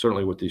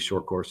certainly with these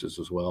short courses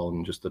as well,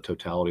 and just the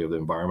totality of the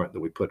environment that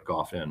we put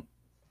golf in.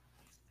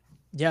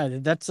 Yeah,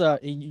 that's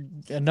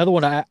another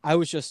one. I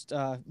was just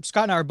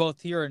Scott and I are both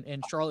here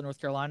in Charlotte,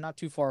 North Carolina, not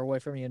too far away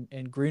from me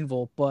in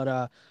Greenville,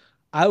 but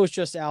I was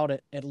just out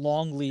at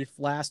Longleaf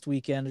last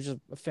weekend. It's just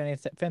a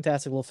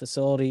fantastic little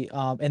facility.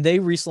 And they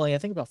recently, I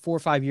think about 4 or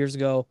 5 years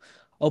ago,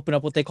 opened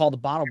up what they call the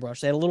Bottle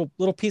Brush. They had a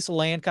little piece of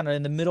land kind of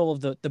in the middle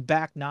of the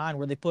back 9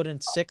 where they put in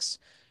six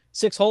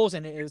holes,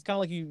 and it was kind of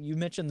like you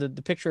mentioned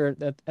the picture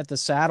at the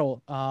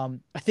Saddle.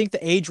 I think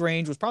the age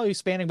range was probably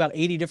spanning about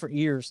 80 different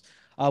years.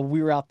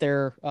 We were out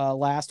there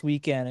last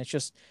weekend.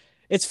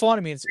 It's fun.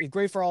 I mean, it's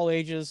great for all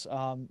ages.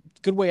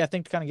 Good way, I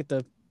think, to kind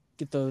of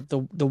get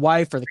the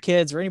wife or the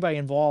kids or anybody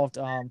involved.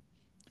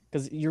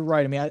 Because you're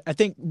right. I mean, I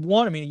think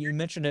you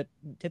mentioned it,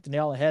 hit the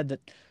nail on the head,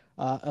 that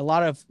A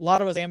lot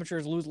of us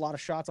amateurs lose a lot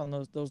of shots on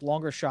those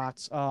longer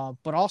shots.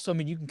 But also, I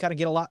mean, you can kind of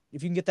get a lot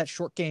if you can get that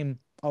short game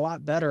a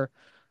lot better.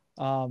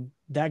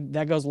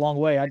 That goes a long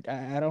way.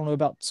 I don't know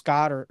about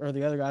Scott or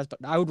the other guys, but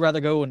I would rather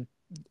go and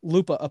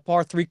loop a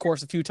par three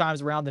course a few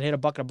times around than hit a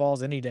bucket of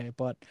balls any day.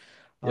 But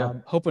Yeah.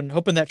 hoping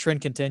that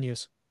trend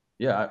continues.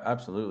 Yeah,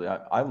 absolutely.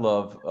 I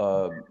love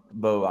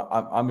Beau.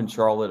 I'm in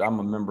Charlotte. I'm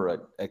a member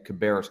at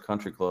Cabarrus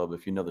Country Club.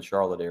 If you know the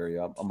Charlotte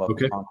area, I'm up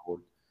in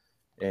Concord,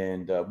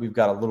 and we've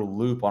got a little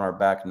loop on our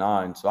back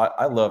nine. So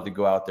I love to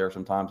go out there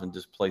sometimes and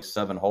just play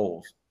 7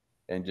 holes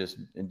and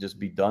just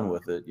be done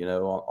with it.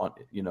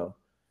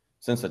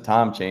 Since the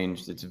time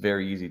changed, it's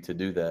very easy to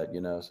do that.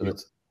 So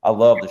I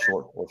love the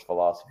short course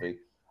philosophy.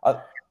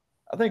 I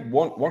think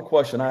one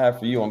question I have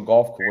for you on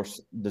golf course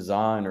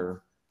design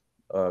or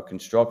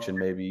construction,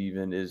 maybe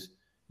even, is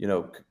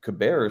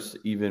Cabarrus,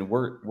 even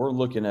we're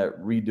looking at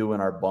redoing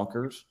our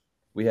bunkers.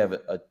 We have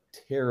a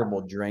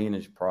terrible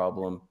drainage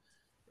problem,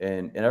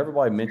 and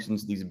everybody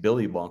mentions these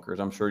billy bunkers.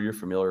 I'm sure you're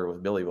familiar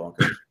with billy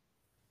bunkers,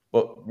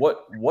 but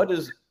what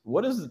is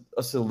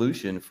a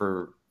solution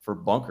for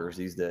bunkers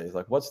these days?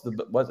 Like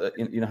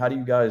how do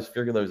you guys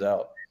figure those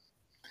out?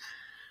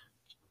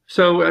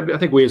 So I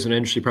think we as an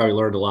industry probably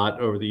learned a lot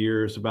over the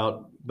years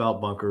about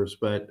bunkers,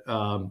 but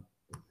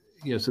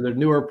so they're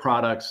newer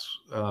products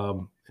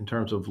in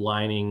terms of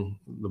lining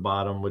the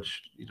bottom,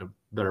 which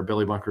that are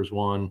billy bunkers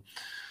one,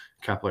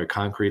 capillary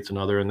concrete's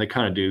another, and they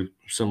kind of do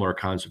similar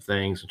kinds of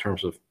things in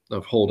terms of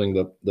holding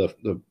the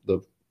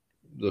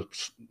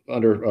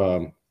under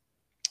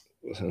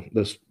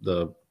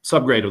the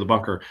subgrade of the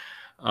bunker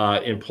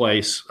in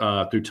place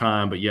through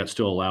time, but yet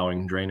still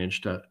allowing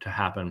drainage to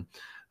happen.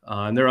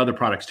 And there are other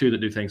products too that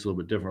do things a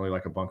little bit differently,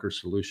 like a bunker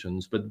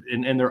solutions,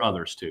 and there are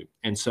others too.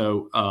 And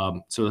so I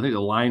think the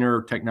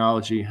liner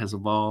technology has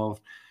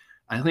evolved.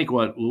 I think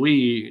what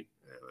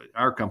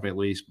our company at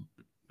least,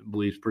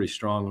 believes pretty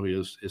strongly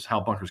is how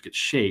bunkers get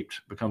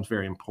shaped becomes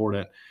very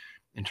important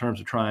in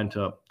terms of trying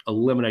to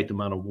eliminate the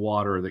amount of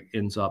water that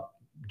ends up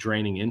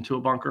draining into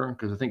a bunker,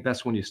 because I think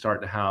that's when you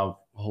start to have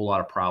a whole lot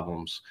of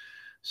problems.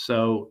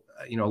 So,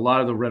 a lot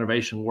of the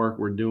renovation work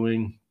we're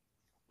doing,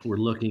 we're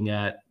looking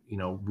at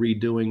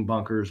redoing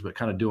bunkers, but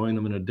kind of doing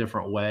them in a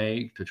different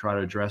way to try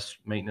to address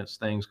maintenance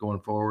things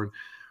going forward.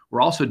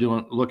 We're also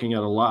looking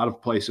at a lot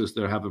of places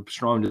that have a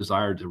strong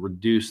desire to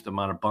reduce the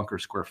amount of bunker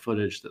square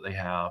footage that they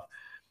have.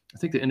 I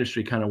think the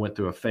industry kind of went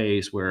through a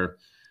phase where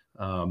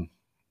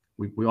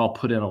we all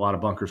put in a lot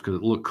of bunkers because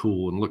it looked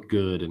cool and looked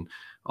good and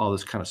all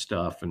this kind of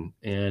stuff, and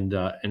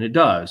it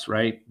does,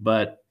 right?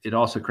 But it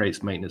also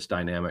creates maintenance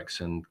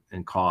dynamics and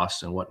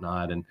costs and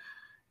whatnot. And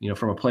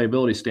from a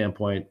playability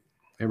standpoint,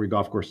 every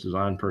golf course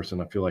design person,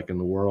 I feel like, in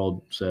the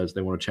world says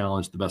they want to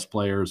challenge the best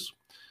players,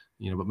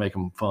 but make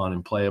them fun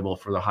and playable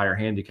for the higher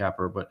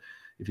handicapper. But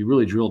if you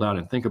really drill down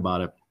and think about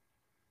it,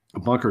 a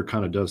bunker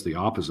kind of does the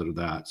opposite of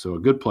that. So a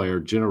good player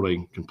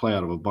generally can play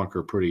out of a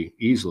bunker pretty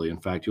easily. In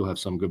fact, you'll have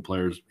some good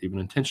players even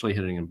intentionally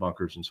hitting in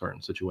bunkers in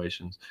certain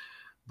situations,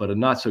 but a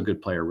not so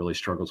good player really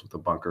struggles with a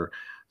bunker.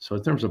 So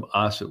in terms of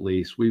us, at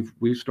least, we've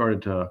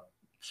started to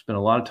spend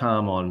a lot of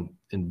time on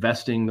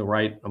investing the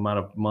right amount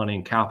of money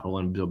and capital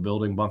into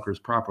building bunkers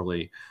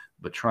properly,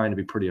 but trying to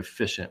be pretty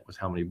efficient with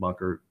how many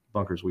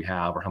bunkers we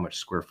have or how much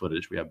square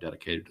footage we have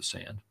dedicated to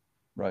sand.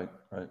 Right.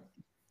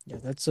 Yeah,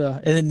 that's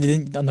and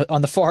then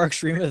on the far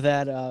extreme of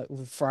that,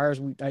 with Friars,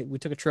 we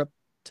took a trip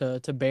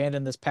to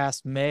Bandon this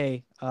past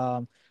May.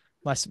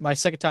 My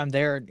second time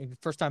there, and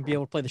first time be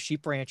able to play the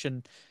Sheep Ranch,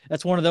 and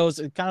that's one of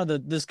those kind of the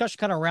discussion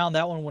kind of around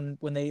that one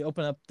when they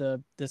opened up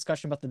the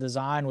discussion about the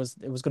design was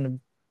there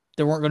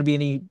weren't going to be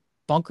any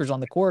bunkers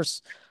on the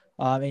course.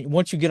 And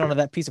once you get onto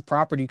that piece of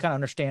property, you kind of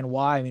understand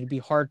why. I mean, it'd be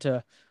hard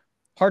to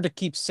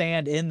keep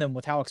sand in them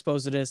with how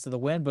exposed it is to the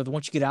wind. But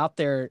once you get out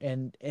there,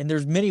 and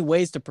there's many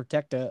ways to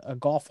protect a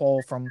golf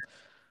hole from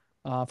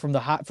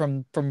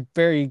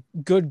very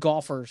good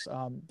golfers.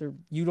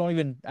 You don't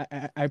even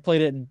I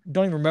played it and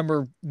don't even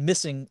remember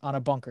missing on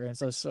a bunker, and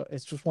so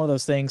it's just one of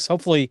those things.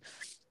 Hopefully,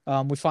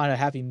 we find a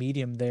happy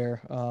medium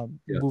there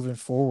moving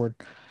forward.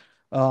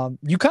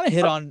 You kind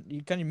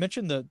of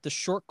mentioned the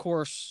short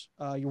course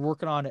you're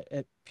working on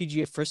at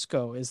PGA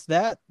Frisco. Is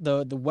that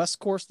the West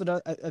course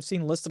that I've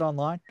seen listed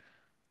online?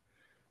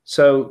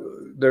 So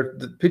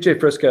the PGA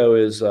Frisco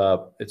is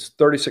it's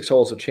 36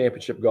 holes of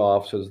championship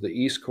golf. So there's the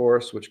East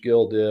course, which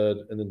Gil did,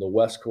 and then the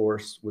West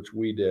course, which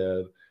we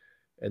did.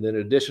 And then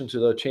in addition to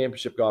the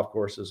championship golf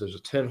courses, there's a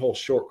 10-hole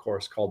short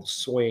course called the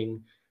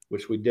Swing,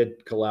 which we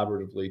did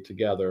collaboratively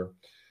together.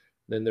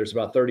 Then there's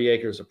about 30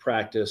 acres of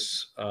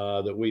practice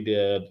that we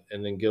did.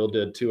 And then Gil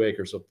did 2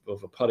 acres of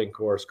a putting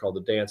course called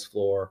the Dance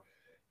Floor.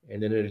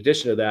 And then in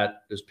addition to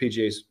that, there's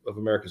PGA of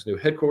America's new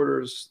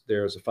headquarters.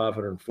 There's a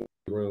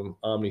 540-room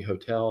Omni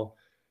Hotel.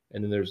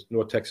 And then there's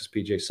North Texas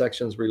PGA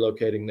Sections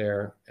relocating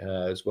there,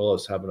 as well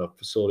as having a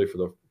facility for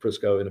the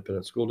Frisco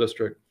Independent School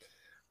District.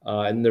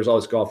 And there's all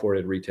this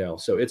golf-oriented retail.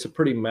 So it's a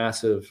pretty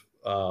massive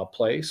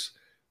place.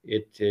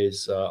 It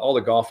is all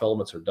the golf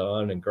elements are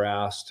done and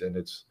grassed, and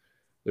it's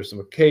There's some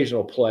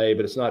occasional play,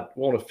 but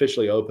won't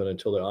officially open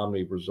until the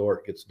Omni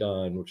Resort gets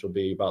done, which will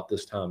be about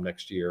this time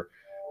next year.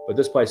 But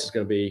this place is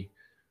going to be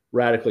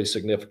radically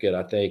significant,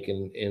 I think,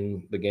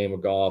 in the game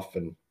of golf.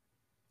 And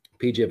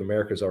PGA of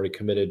America has already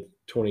committed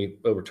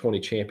over 20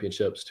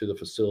 championships to the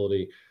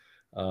facility.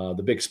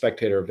 The big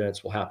spectator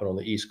events will happen on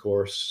the East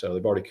Course. So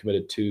they've already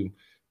committed 2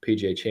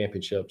 PGA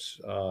championships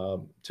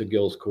to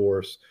Gill's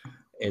course.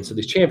 And so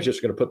these championships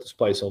are going to put this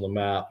place on the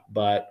map.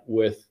 But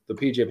with the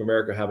PGA of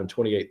America having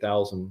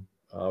 28,000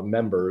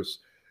 members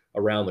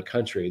around the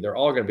country, they're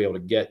all going to be able to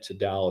get to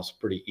Dallas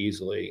pretty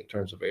easily in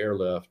terms of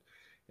airlift.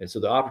 And so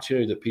the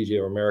opportunity that PGA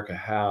of America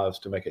has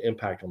to make an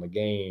impact on the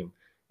game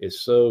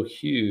is so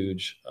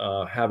huge,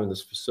 having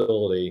this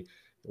facility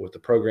with the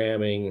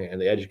programming and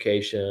the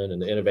education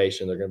and the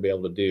innovation they're going to be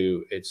able to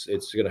do. It's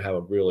going to have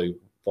a really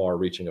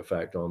far-reaching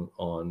effect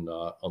on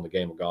the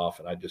game of golf,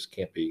 and I just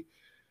can't be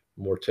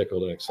more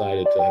tickled and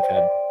excited to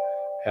have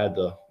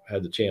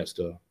had the chance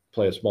to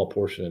play a small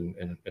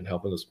portion in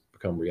helping this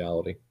become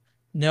reality.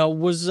 Now,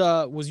 was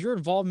your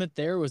involvement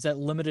there, was that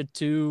limited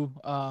to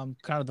kind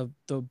of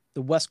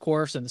the West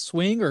Course and the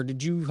swing, or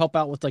did you help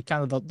out with like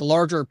kind of the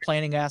larger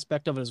planning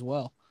aspect of it as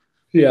well?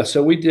 Yeah,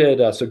 so we did.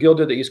 So Gil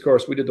did the East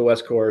Course, we did the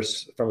West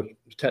Course from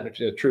a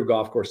technically a true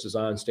golf course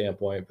design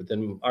standpoint. But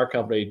then our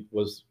company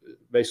was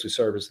basically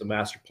served as the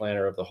master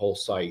planner of the whole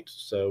site.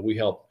 So we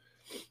helped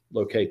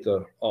locate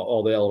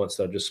all the elements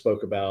that I just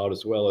spoke about,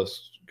 as well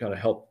as kind of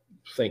help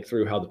think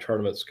through how the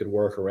tournaments could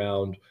work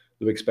around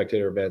the big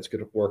spectator events,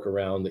 could work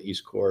around the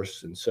East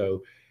Course. And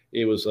so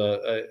it was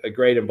a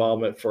great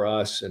involvement for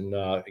us. And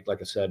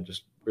like I said,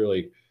 just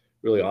really,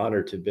 really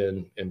honored to have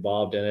been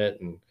involved in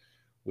it. And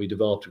we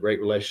developed a great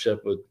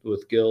relationship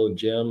with Gil and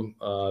Jim,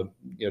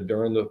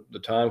 during the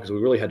time, because we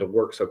really had to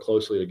work so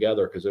closely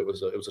together, because it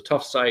was a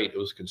tough site. It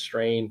was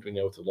constrained,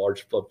 with a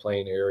large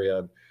floodplain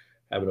area,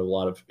 having a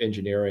lot of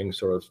engineering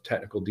sort of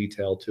technical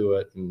detail to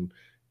it. And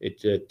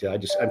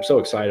I'm so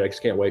excited. I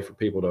just can't wait for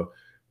people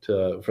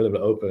for them to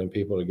open and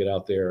people to get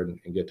out there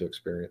and get to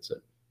experience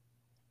it.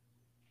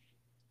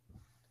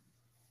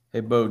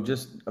 Hey, Beau,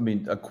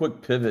 a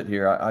quick pivot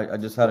here. I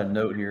just had a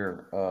note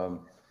here.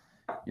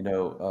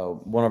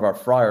 One of our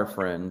Friar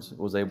friends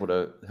was able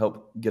to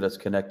help get us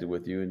connected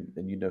with you,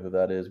 and you know who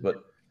that is.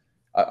 But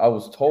I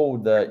was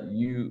told that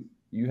you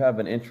have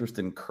an interest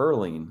in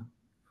curling,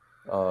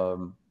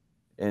 and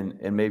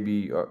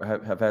maybe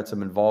have had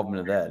some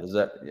involvement in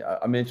that.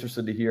 I'm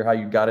interested to hear how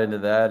you got into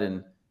that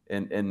and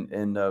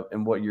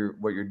what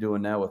you're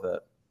doing now with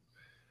that.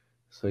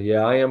 So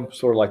yeah, I am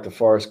sort of like the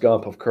Forrest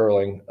Gump of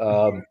curling.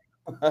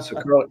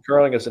 So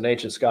curling is an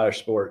ancient Scottish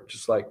sport,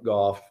 just like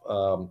golf.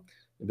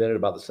 Invented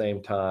about the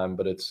same time,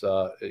 but it's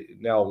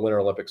now a Winter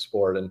Olympic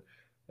sport. And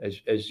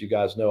as you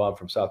guys know, I'm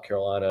from South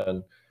Carolina,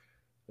 and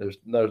there's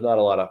not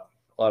a lot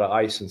of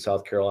ice in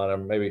South Carolina.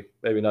 Maybe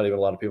not even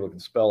a lot of people can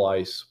spell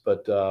ice.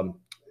 But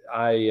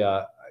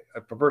I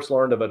first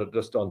learned of it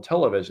just on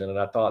television, and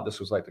I thought this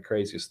was like the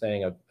craziest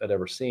thing I'd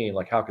ever seen.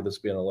 Like, how could this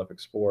be an Olympic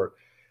sport?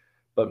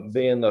 But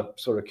being the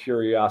sort of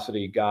curious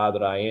guy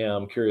that I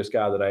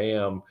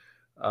am,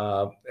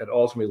 it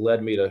ultimately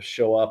led me to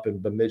show up in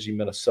Bemidji,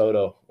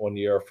 Minnesota one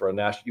year for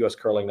a U.S.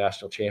 Curling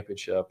National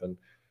Championship. And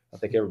I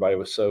think everybody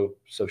was so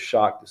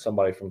shocked that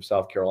somebody from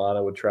South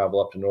Carolina would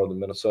travel up to northern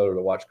Minnesota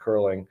to watch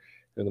curling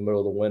in the middle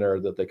of the winter,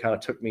 that they kind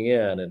of took me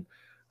in. And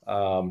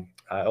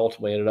I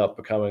ultimately ended up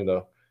becoming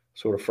the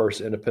sort of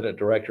first independent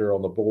director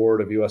on the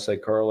board of USA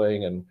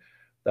Curling. And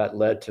that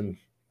led to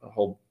a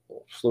whole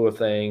slew of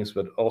things,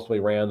 but ultimately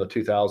ran the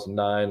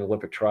 2009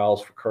 Olympic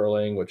trials for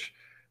curling, which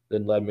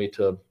then led me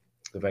to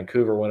the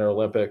Vancouver Winter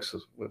Olympics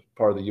with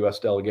part of the U.S.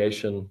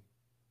 delegation.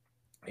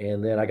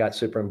 And then I got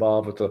super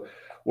involved with the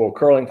World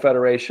Curling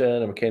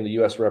Federation and became the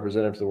U.S.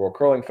 representative to the World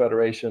Curling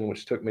Federation,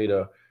 which took me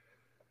to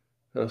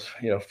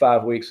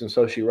 5 weeks in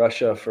Sochi,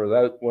 Russia for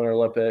that Winter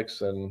Olympics,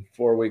 and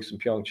 4 weeks in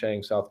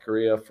Pyeongchang, South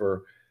Korea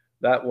for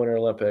that Winter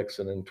Olympics.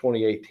 And in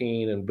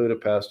 2018 in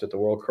Budapest at the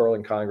World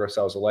Curling Congress,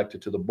 I was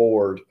elected to the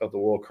board of the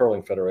World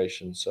Curling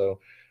Federation. So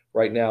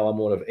right now I'm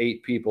one of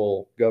 8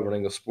 people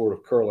governing the sport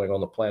of curling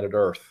on the planet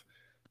Earth.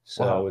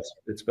 So wow.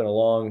 It's been a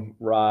long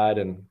ride,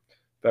 and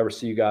if I ever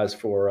see you guys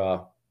for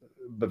a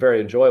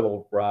very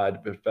enjoyable ride,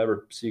 if I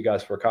ever see you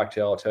guys for a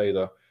cocktail, I'll tell you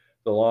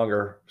the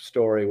longer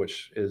story,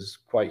 which is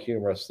quite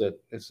humorous, that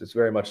it's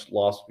very much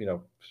lost,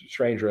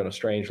 stranger in a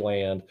strange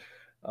land.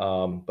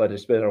 But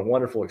it's been a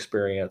wonderful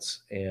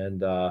experience,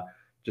 and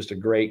just a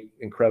great,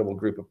 incredible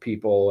group of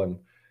people.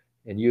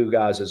 And you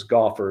guys as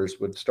golfers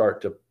would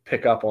start to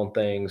pick up on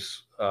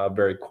things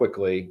very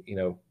quickly.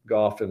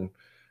 Golf and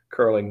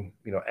curling,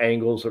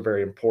 angles are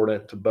very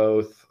important to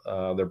both.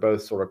 They're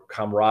both sort of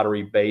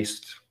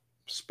camaraderie-based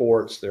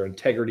sports. They're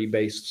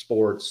integrity-based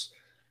sports.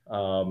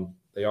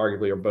 They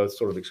arguably are both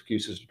sort of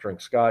excuses to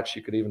drink scotch,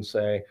 you could even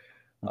say.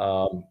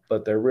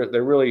 But they're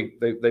really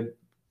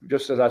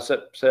just as I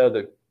said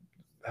that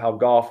how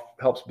golf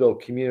helps build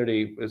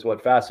community is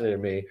what fascinated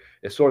me.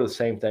 It's sort of the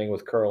same thing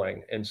with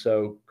curling. And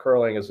so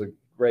curling is a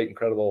great,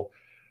 incredible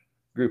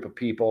group of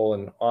people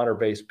and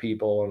honor-based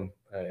people. And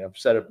I've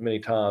said it many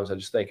times, I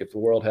just think if the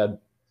world had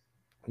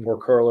more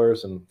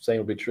curlers, and same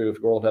would be true if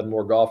the world had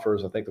more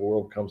golfers. I think the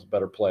world becomes a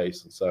better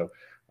place. And so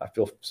I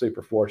feel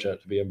super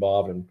fortunate to be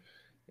involved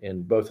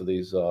in both of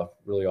these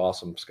really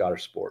awesome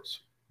Scottish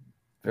sports.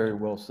 Very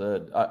well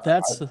said.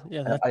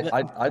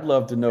 I'd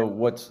love to know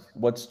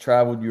what's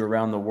traveled you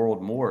around the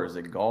world more. Is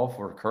it golf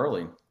or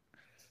curling?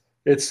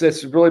 It's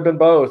really been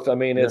both. I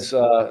mean, Yeah. it's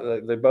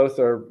they both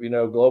are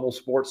global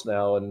sports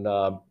now,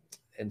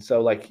 and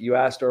so like you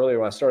asked earlier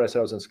when I started, I said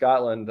I was in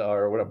Scotland,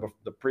 or whatever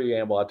the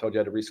preamble. I told you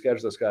I had to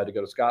reschedule this guy to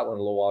go to Scotland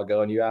a little while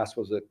ago, and you asked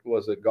was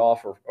it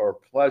golf or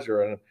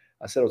pleasure, and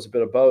I said it was a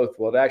bit of both.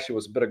 Well, it actually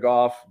was a bit of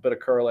golf, a bit of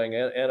curling,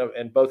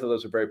 and both of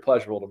those are very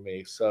pleasurable to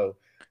me. So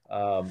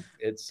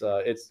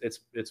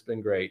it's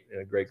been great,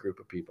 and a great group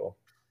of people.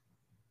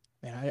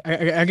 Man,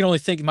 I can only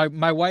think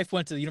my wife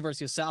went to the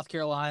University of South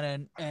Carolina,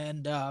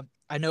 and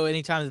I know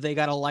anytime that they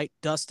got a light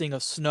dusting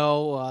of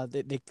snow,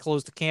 they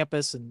closed the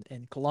campus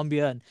in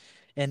Columbia,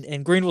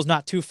 and Greenville's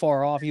not too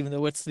far off, even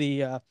though it's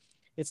the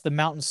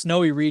mountain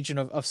snowy region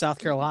of South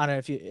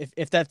Carolina,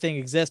 if that thing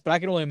exists. But I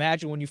can only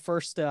imagine when you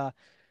first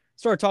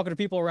started talking to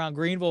people around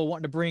Greenville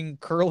wanting to bring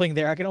curling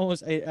there. I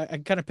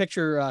kind of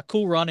picture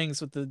Cool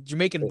Runnings with the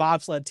Jamaican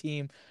bobsled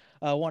team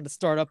wanting to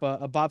start up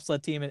a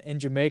bobsled team in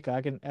Jamaica.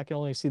 I can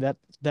only see that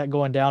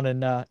going down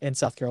in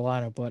South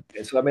Carolina. But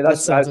so, I mean, that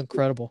sounds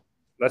incredible.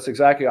 That's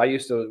exactly. I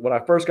used to, when I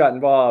first got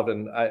involved,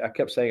 and I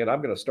kept saying,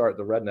 I'm going to start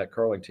the redneck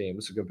curling team.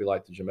 This is going to be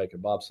like the Jamaican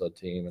bobsled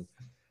team,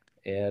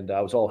 and I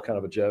was all kind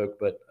of a joke.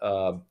 But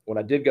when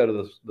I did go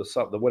to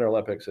the Winter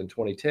Olympics in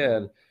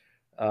 2010,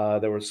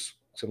 there was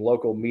some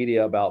local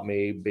media about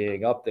me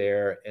being up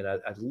there, and I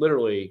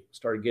literally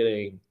started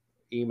getting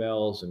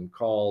emails and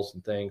calls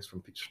and things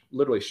from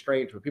literally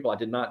strangers, from people I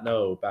did not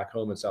know back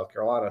home in South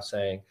Carolina,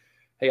 saying,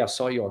 "Hey, I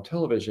saw you on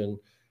television.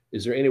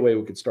 Is there any way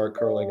we could start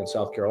curling in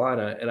South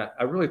Carolina?" And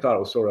I really thought it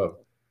was sort of,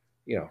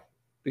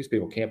 these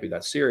people can't be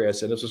that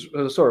serious. And it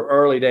was sort of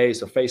early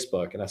days of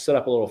Facebook. And I set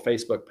up a little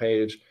Facebook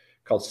page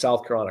called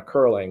South Carolina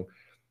Curling.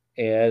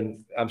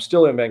 And I'm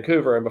still in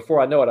Vancouver. And before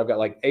I know it, I've got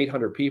like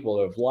 800 people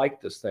that have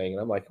liked this thing.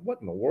 And I'm like,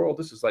 what in the world?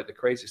 This is like the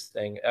craziest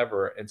thing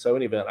ever. And so in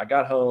any event, I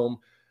got home.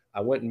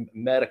 I went and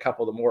met a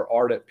couple of the more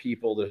ardent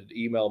people that had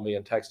emailed me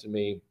and texted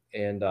me.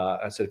 And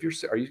I said,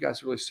 are you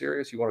guys really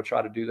serious? You want to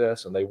try to do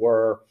this? And they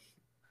were.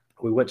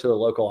 We went to the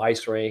local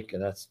ice rink,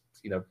 and that's,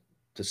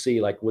 to see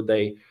like, could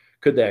they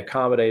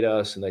accommodate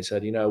us? And they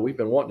said, we've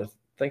been wanting to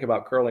think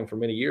about curling for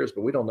many years,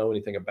 but we don't know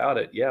anything about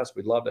it. Yes,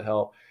 we'd love to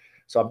help.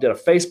 So I did a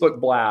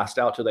Facebook blast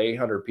out to the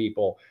 800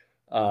 people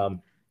to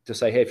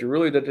say, hey, if you're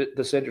really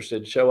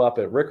disinterested, show up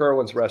at Rick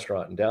Irwin's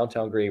restaurant in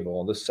downtown Greenville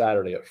on this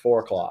Saturday at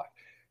 4:00.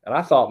 And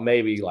I thought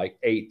maybe like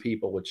 8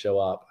 people would show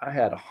up. I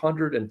had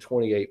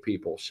 128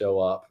 people show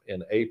up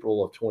in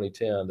April of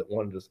 2010 that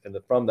wanted to, and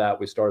from that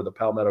we started the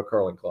Palmetto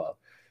Curling Club.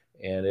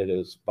 And it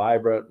is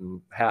vibrant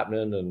and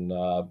happening,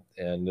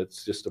 and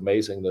it's just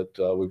amazing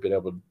that we've been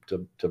able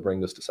to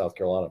bring this to South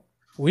Carolina.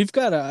 We've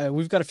got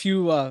a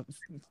few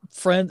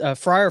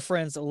Friar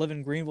friends that live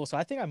in Greenville, so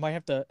I think I might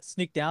have to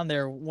sneak down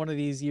there one of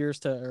these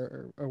years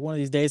or one of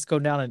these days, go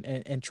down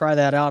and try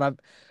that out.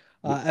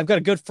 I've got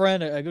a good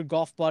friend, a good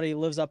golf buddy,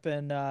 lives up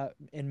in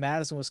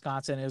Madison,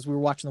 Wisconsin. As we were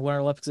watching the Winter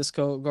Olympics this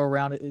go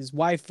around, his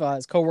wife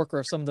is coworker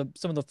of some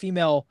of the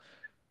female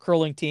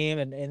curling team,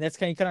 and that's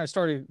kind of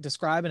started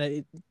describing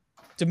it.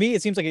 To me,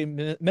 it seems like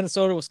in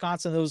Minnesota,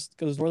 Wisconsin, those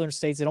northern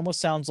states, it almost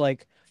sounds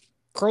like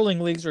curling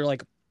leagues are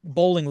like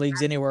bowling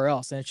leagues anywhere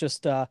else. And it's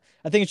just, I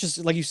think it's just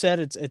like you said,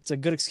 it's a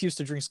good excuse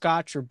to drink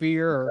scotch or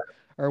beer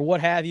or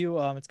what have you.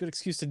 It's a good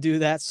excuse to do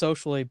that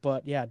socially.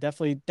 But yeah,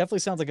 definitely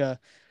sounds like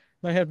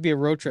might have to be a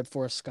road trip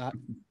for us, Scott.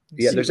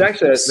 Yeah,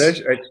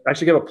 I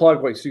should give a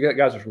plug. You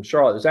guys are from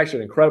Charlotte. There's actually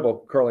an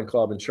incredible curling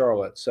club in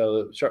Charlotte.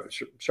 So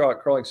Charlotte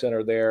Curling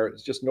Center there,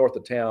 it's just north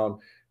of town.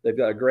 They've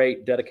got a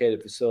great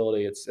dedicated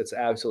facility. It's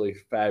absolutely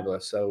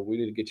fabulous. So we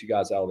need to get you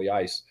guys out on the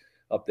ice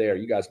up there.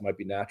 You guys might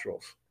be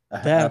naturals.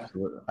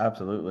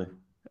 Absolutely.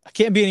 I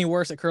can't be any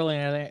worse at curling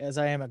as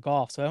I am at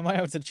golf, so I might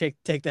have to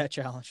take that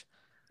challenge.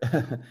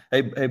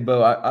 Hey,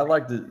 Beau, I'd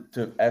like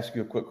to ask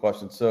you a quick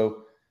question.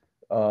 So,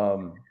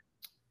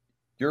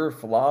 your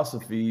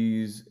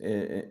philosophies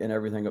and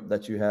everything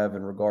that you have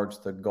in regards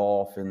to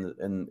golf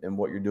and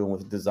what you're doing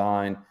with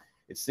design,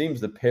 it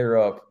seems to pair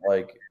up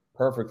like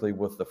perfectly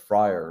with the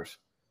Friars.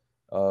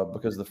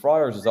 Because the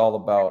Friars is all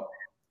about,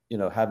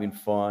 having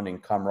fun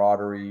and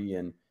camaraderie,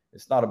 and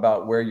it's not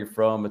about where you're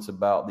from. It's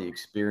about the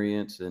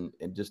experience and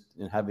just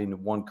having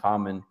one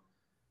common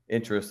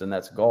interest, and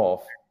that's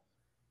golf.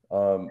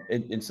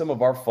 And some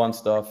of our fun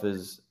stuff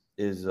is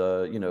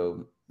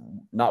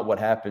not what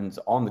happens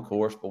on the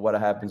course, but what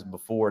happens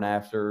before and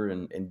after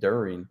and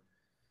during.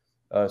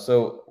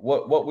 So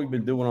what we've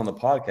been doing on the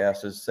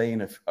podcast is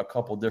saying a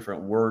couple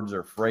different words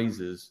or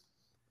phrases,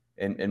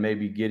 and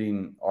maybe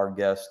getting our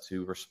guests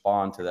to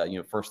respond to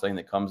that, first thing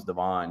that comes to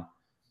mind.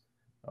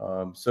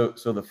 So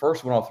the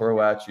first one I'll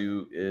throw at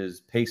you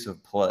is pace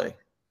of play.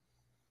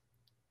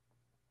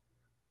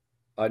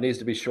 It needs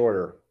to be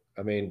shorter.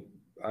 I mean,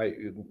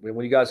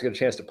 when you guys get a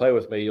chance to play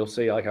with me, you'll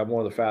see like I'm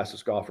one of the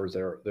fastest golfers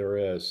there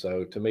is.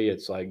 So to me,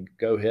 it's like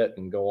go hit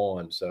and go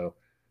on. So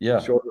Yeah.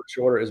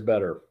 shorter is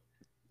better.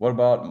 What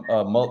about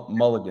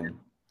mulligan?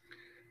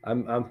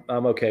 I'm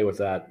okay with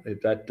that. If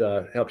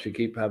that helps you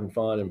keep having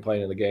fun and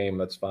playing in the game,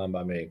 that's fine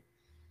by me.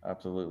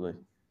 Absolutely.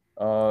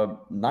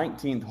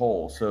 19th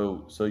hole.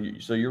 So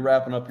you're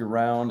wrapping up your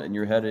round and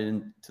you're headed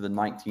into the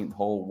 19th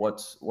hole.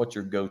 What's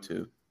your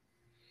go-to?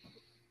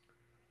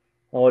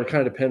 Well, it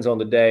kind of depends on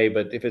the day,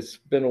 but if it's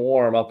been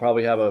warm, I'll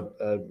probably have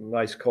a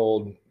nice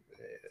cold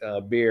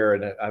beer.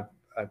 And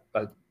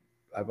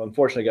I've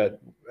unfortunately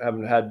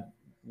haven't had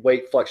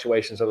weight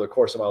fluctuations over the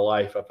course of my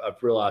life.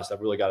 I've realized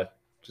I've really got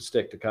to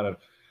stick to kind of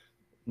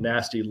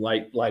nasty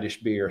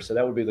lightish beer. So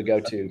that would be the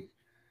go-to.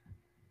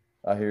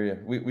 I hear you.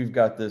 We've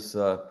got this.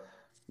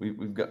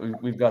 We've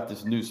got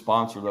this new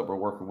sponsor that we're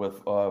working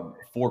with,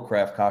 For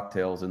Craft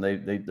Cocktails, and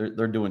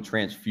they're doing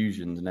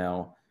transfusions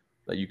now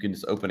that you can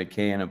just open a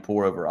can and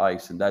pour over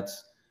ice, and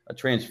that's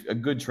a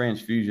good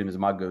transfusion is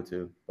my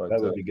go-to. But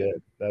that would be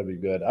good. That would be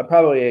good. I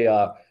probably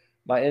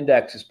my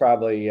index is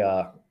probably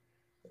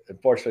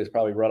unfortunately it's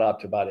probably run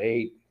up to about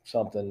 8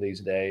 something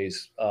these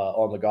days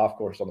on the golf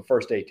course on the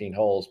first 18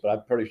 holes, but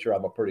I'm pretty sure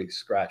I'm a pretty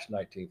scratch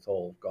 19th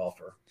hole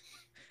golfer.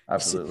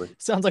 Absolutely.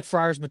 Sounds like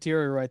Friars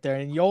material right there.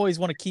 And you always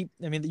want to keep,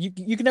 I mean,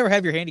 you can never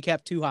have your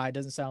handicap too high. It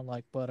doesn't sound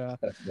like, but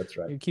that's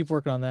right. You keep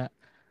working on that.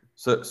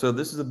 So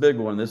this is a big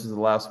one. This is the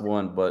last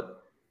one,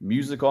 but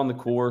music on the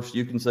course,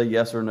 you can say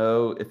yes or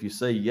no. If you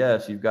say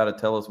yes, you've got to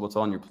tell us what's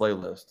on your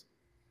playlist.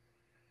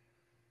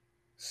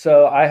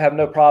 So I have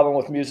no problem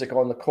with music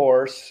on the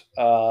course.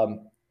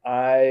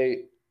 I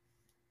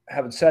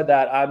having said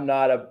that, I'm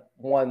not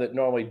one that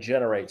normally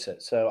generates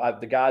it. So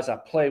the guys I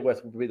play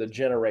with would be the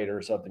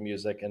generators of the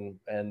music,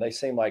 and they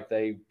seem like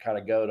they kind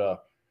of go to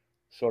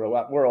sort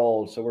of, we're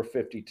old, so we're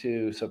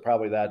 52, so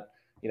probably that,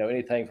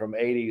 anything from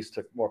 80s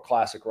to more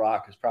classic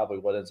rock is probably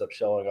what ends up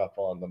showing up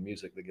on the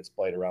music that gets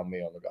played around me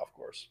on the golf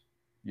course.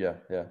 Yeah.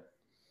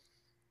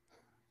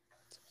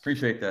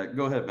 Appreciate that.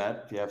 Go ahead,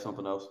 Matt, if you have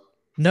something else.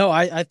 No,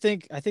 I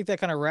think that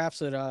kind of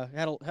wraps it.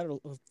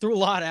 Threw a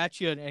lot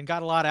at you and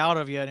got a lot out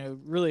of you, and I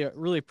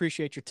really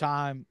appreciate your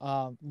time.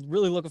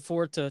 Really looking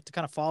forward to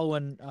kind of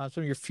following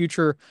some of your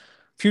future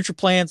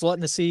plans,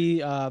 letting us see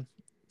how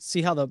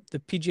the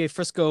PGA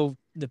Frisco,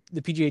 the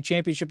PGA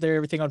Championship there,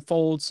 everything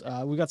unfolds.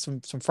 We got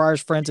some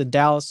Friars friends in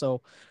Dallas,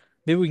 so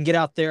maybe we can get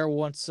out there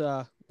once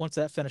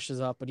that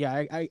finishes up. But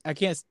yeah, I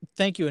can't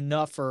thank you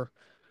enough for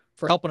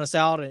helping us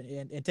out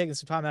and taking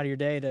some time out of your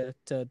day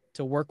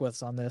to work with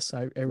us on this.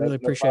 I really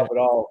appreciate it. No problem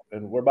at all.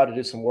 And we're about to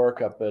do some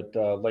work up at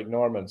Lake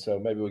Norman, so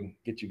maybe we can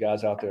get you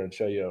guys out there and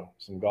show you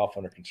some golf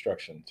under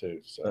construction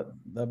too. So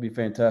that'd be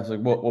fantastic.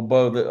 Well,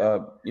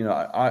 Beau,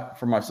 I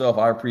for myself,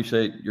 I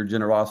appreciate your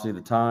generosity of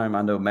the time.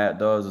 I know Matt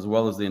does, as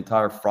well as the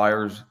entire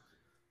Friars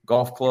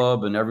Golf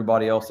Club and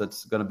everybody else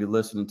that's going to be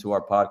listening to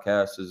our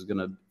podcast is going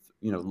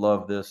to,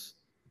 love this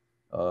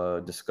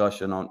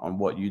discussion on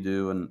what you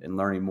do and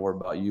learning more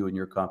about you and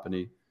your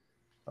company.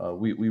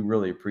 We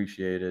really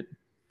appreciate it.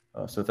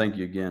 So thank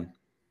you again.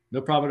 No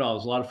problem at all. It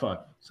was a lot of fun.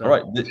 So, all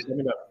right.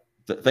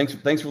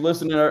 Thanks for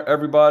listening,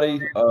 everybody.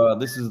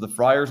 This is the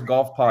Friars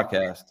Golf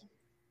Podcast.